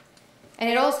 And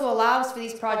it also allows for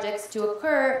these projects to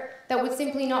occur that would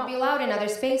simply not be allowed in other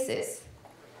spaces.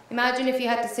 Imagine if you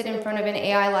had to sit in front of an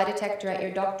AI lie detector at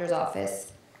your doctor's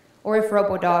office, or if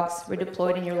robo-dogs were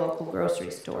deployed in your local grocery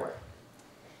store.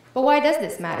 But why does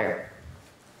this matter?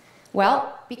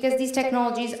 Well, because these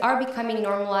technologies are becoming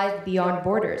normalized beyond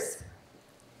borders.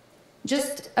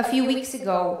 Just a few weeks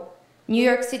ago, New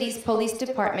York City's police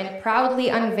department proudly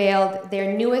unveiled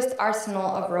their newest arsenal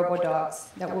of robo-dogs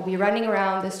that will be running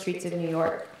around the streets of New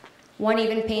York. One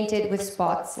even painted with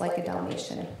spots like a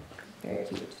Dalmatian. Very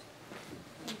cute.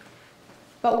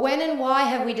 But when and why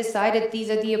have we decided these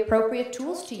are the appropriate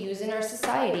tools to use in our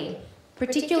society?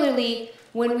 Particularly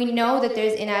when we know that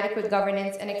there's inadequate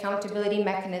governance and accountability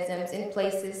mechanisms in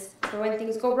places for when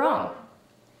things go wrong.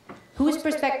 Whose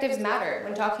perspectives matter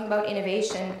when talking about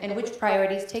innovation and which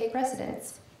priorities take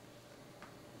precedence?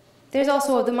 There's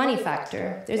also the money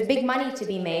factor. There's big money to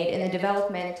be made in the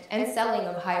development and selling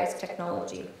of highest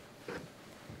technology.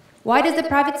 Why does the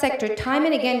private sector time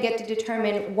and again get to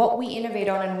determine what we innovate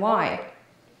on and why,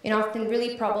 in often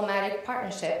really problematic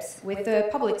partnerships with the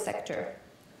public sector?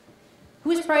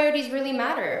 Whose priorities really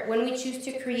matter when we choose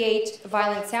to create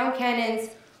violent sound cannons,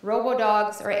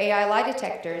 robo-dogs, or AI lie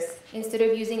detectors instead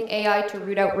of using AI to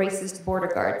root out racist border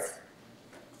guards?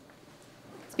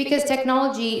 It's because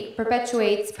technology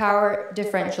perpetuates power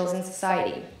differentials in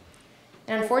society.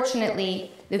 And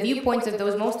unfortunately, the viewpoints of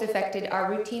those most affected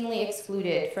are routinely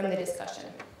excluded from the discussion.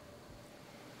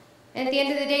 And at the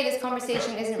end of the day, this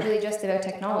conversation isn't really just about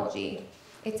technology.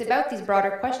 It's about these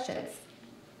broader questions.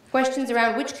 Questions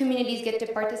around which communities get to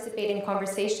participate in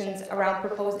conversations around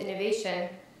proposed innovation,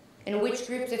 and which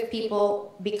groups of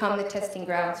people become the testing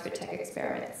grounds for tech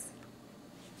experiments.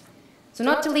 So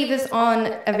not to leave this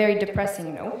on a very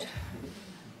depressing note,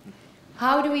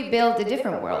 how do we build a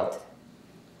different world?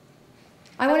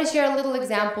 I want to share a little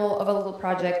example of a little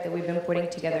project that we've been putting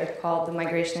together called the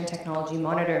Migration and Technology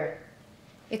Monitor.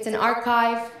 It's an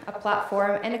archive, a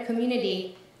platform, and a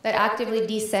community that actively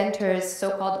decenters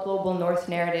so-called global north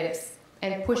narratives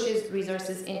and pushes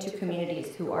resources into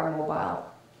communities who are mobile.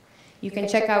 You can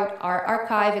check out our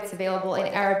archive. It's available in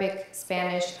Arabic,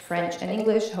 Spanish, French, and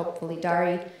English, hopefully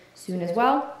Dari soon as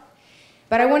well.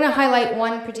 But I want to highlight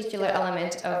one particular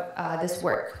element of this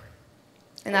work,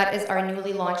 and that is our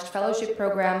newly launched fellowship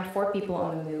program for people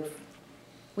on the move.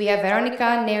 We have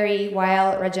Veronica, Neri,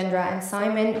 Wael, Rajendra, and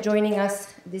Simon joining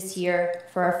us this year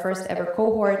for our first ever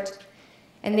cohort.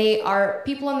 And they are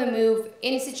people on the move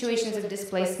in situations of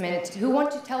displacement who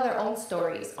want to tell their own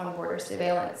stories on border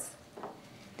surveillance.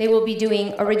 They will be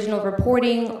doing original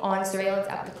reporting on surveillance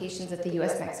applications at the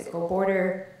US-Mexico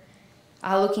border,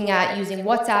 looking at using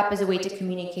WhatsApp as a way to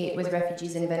communicate with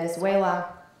refugees in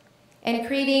Venezuela, and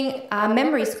creating a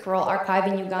memory scroll archive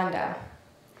in Uganda,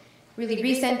 really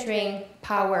recentering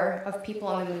power of people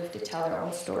on the move to tell their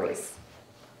own stories.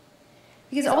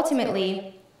 Because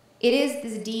ultimately, it is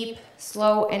this deep,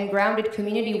 slow, and grounded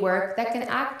community work that can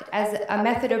act as a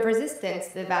method of resistance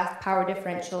to the vast power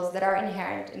differentials that are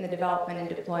inherent in the development and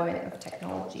deployment of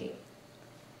technology.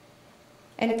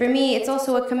 And for me, it's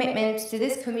also a commitment to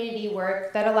this community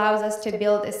work that allows us to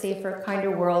build a safer, kinder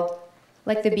world,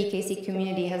 like the BKC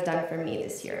community has done for me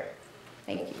this year.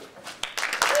 Thank you.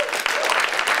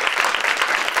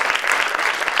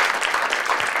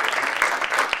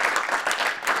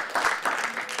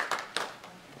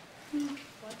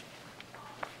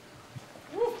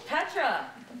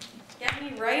 Get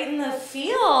me right in the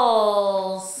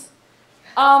feels.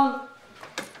 Wow,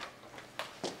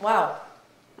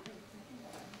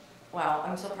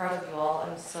 I'm so proud of you all.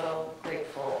 I'm so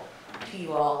grateful to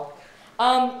you all.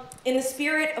 In the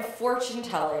spirit of fortune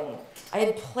telling, I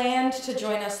had planned to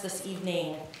join us this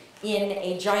evening in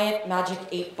a giant magic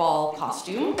 8-ball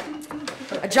costume.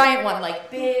 A giant one, like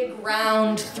big,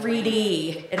 round,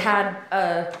 3D. It had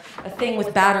a thing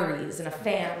with batteries and a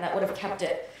fan that would have kept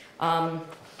it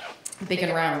big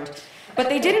and round. But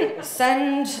they didn't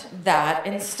send that.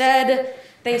 Instead,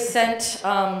 they sent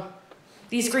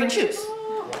these green shoes.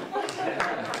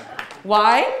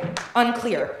 Why?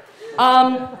 Unclear.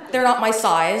 They're not my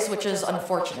size, which is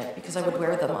unfortunate because I would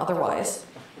wear them otherwise.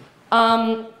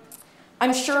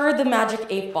 I'm sure the magic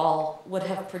 8-ball would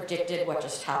have predicted what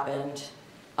just happened.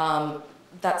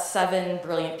 That 7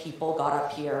 brilliant people got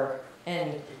up here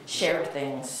and shared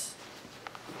things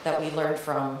that we learned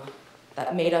from,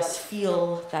 that made us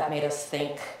feel, that made us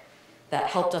think, that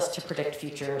helped us to predict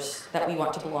futures that we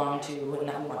want to belong to and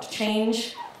that we want to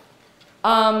change.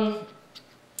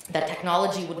 That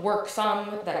technology would work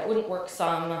some, that it wouldn't work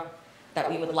some,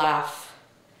 that we would laugh.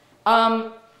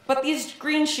 But these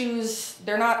green shoes,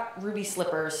 they're not ruby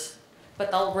slippers,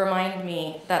 but they'll remind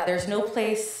me that there's no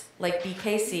place like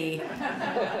BKC.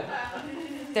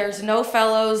 There's no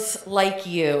fellows like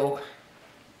you.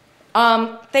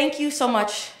 Thank you so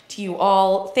much to you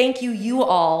all. Thank you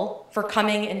all, for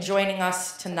coming and joining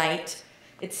us tonight.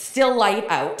 It's still light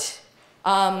out,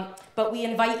 but we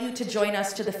invite you to join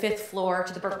us to the 5th floor,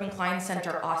 to the Berkman Klein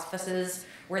Center offices,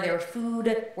 where there's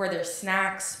food, where there's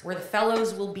snacks, where the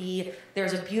fellows will be.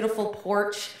 There's a beautiful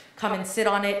porch. Come and sit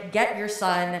on it, get your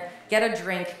sun, get a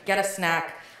drink, get a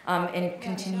snack, and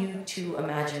continue to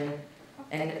imagine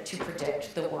and to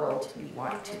predict the world we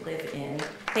want to live in.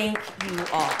 Thank you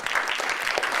all.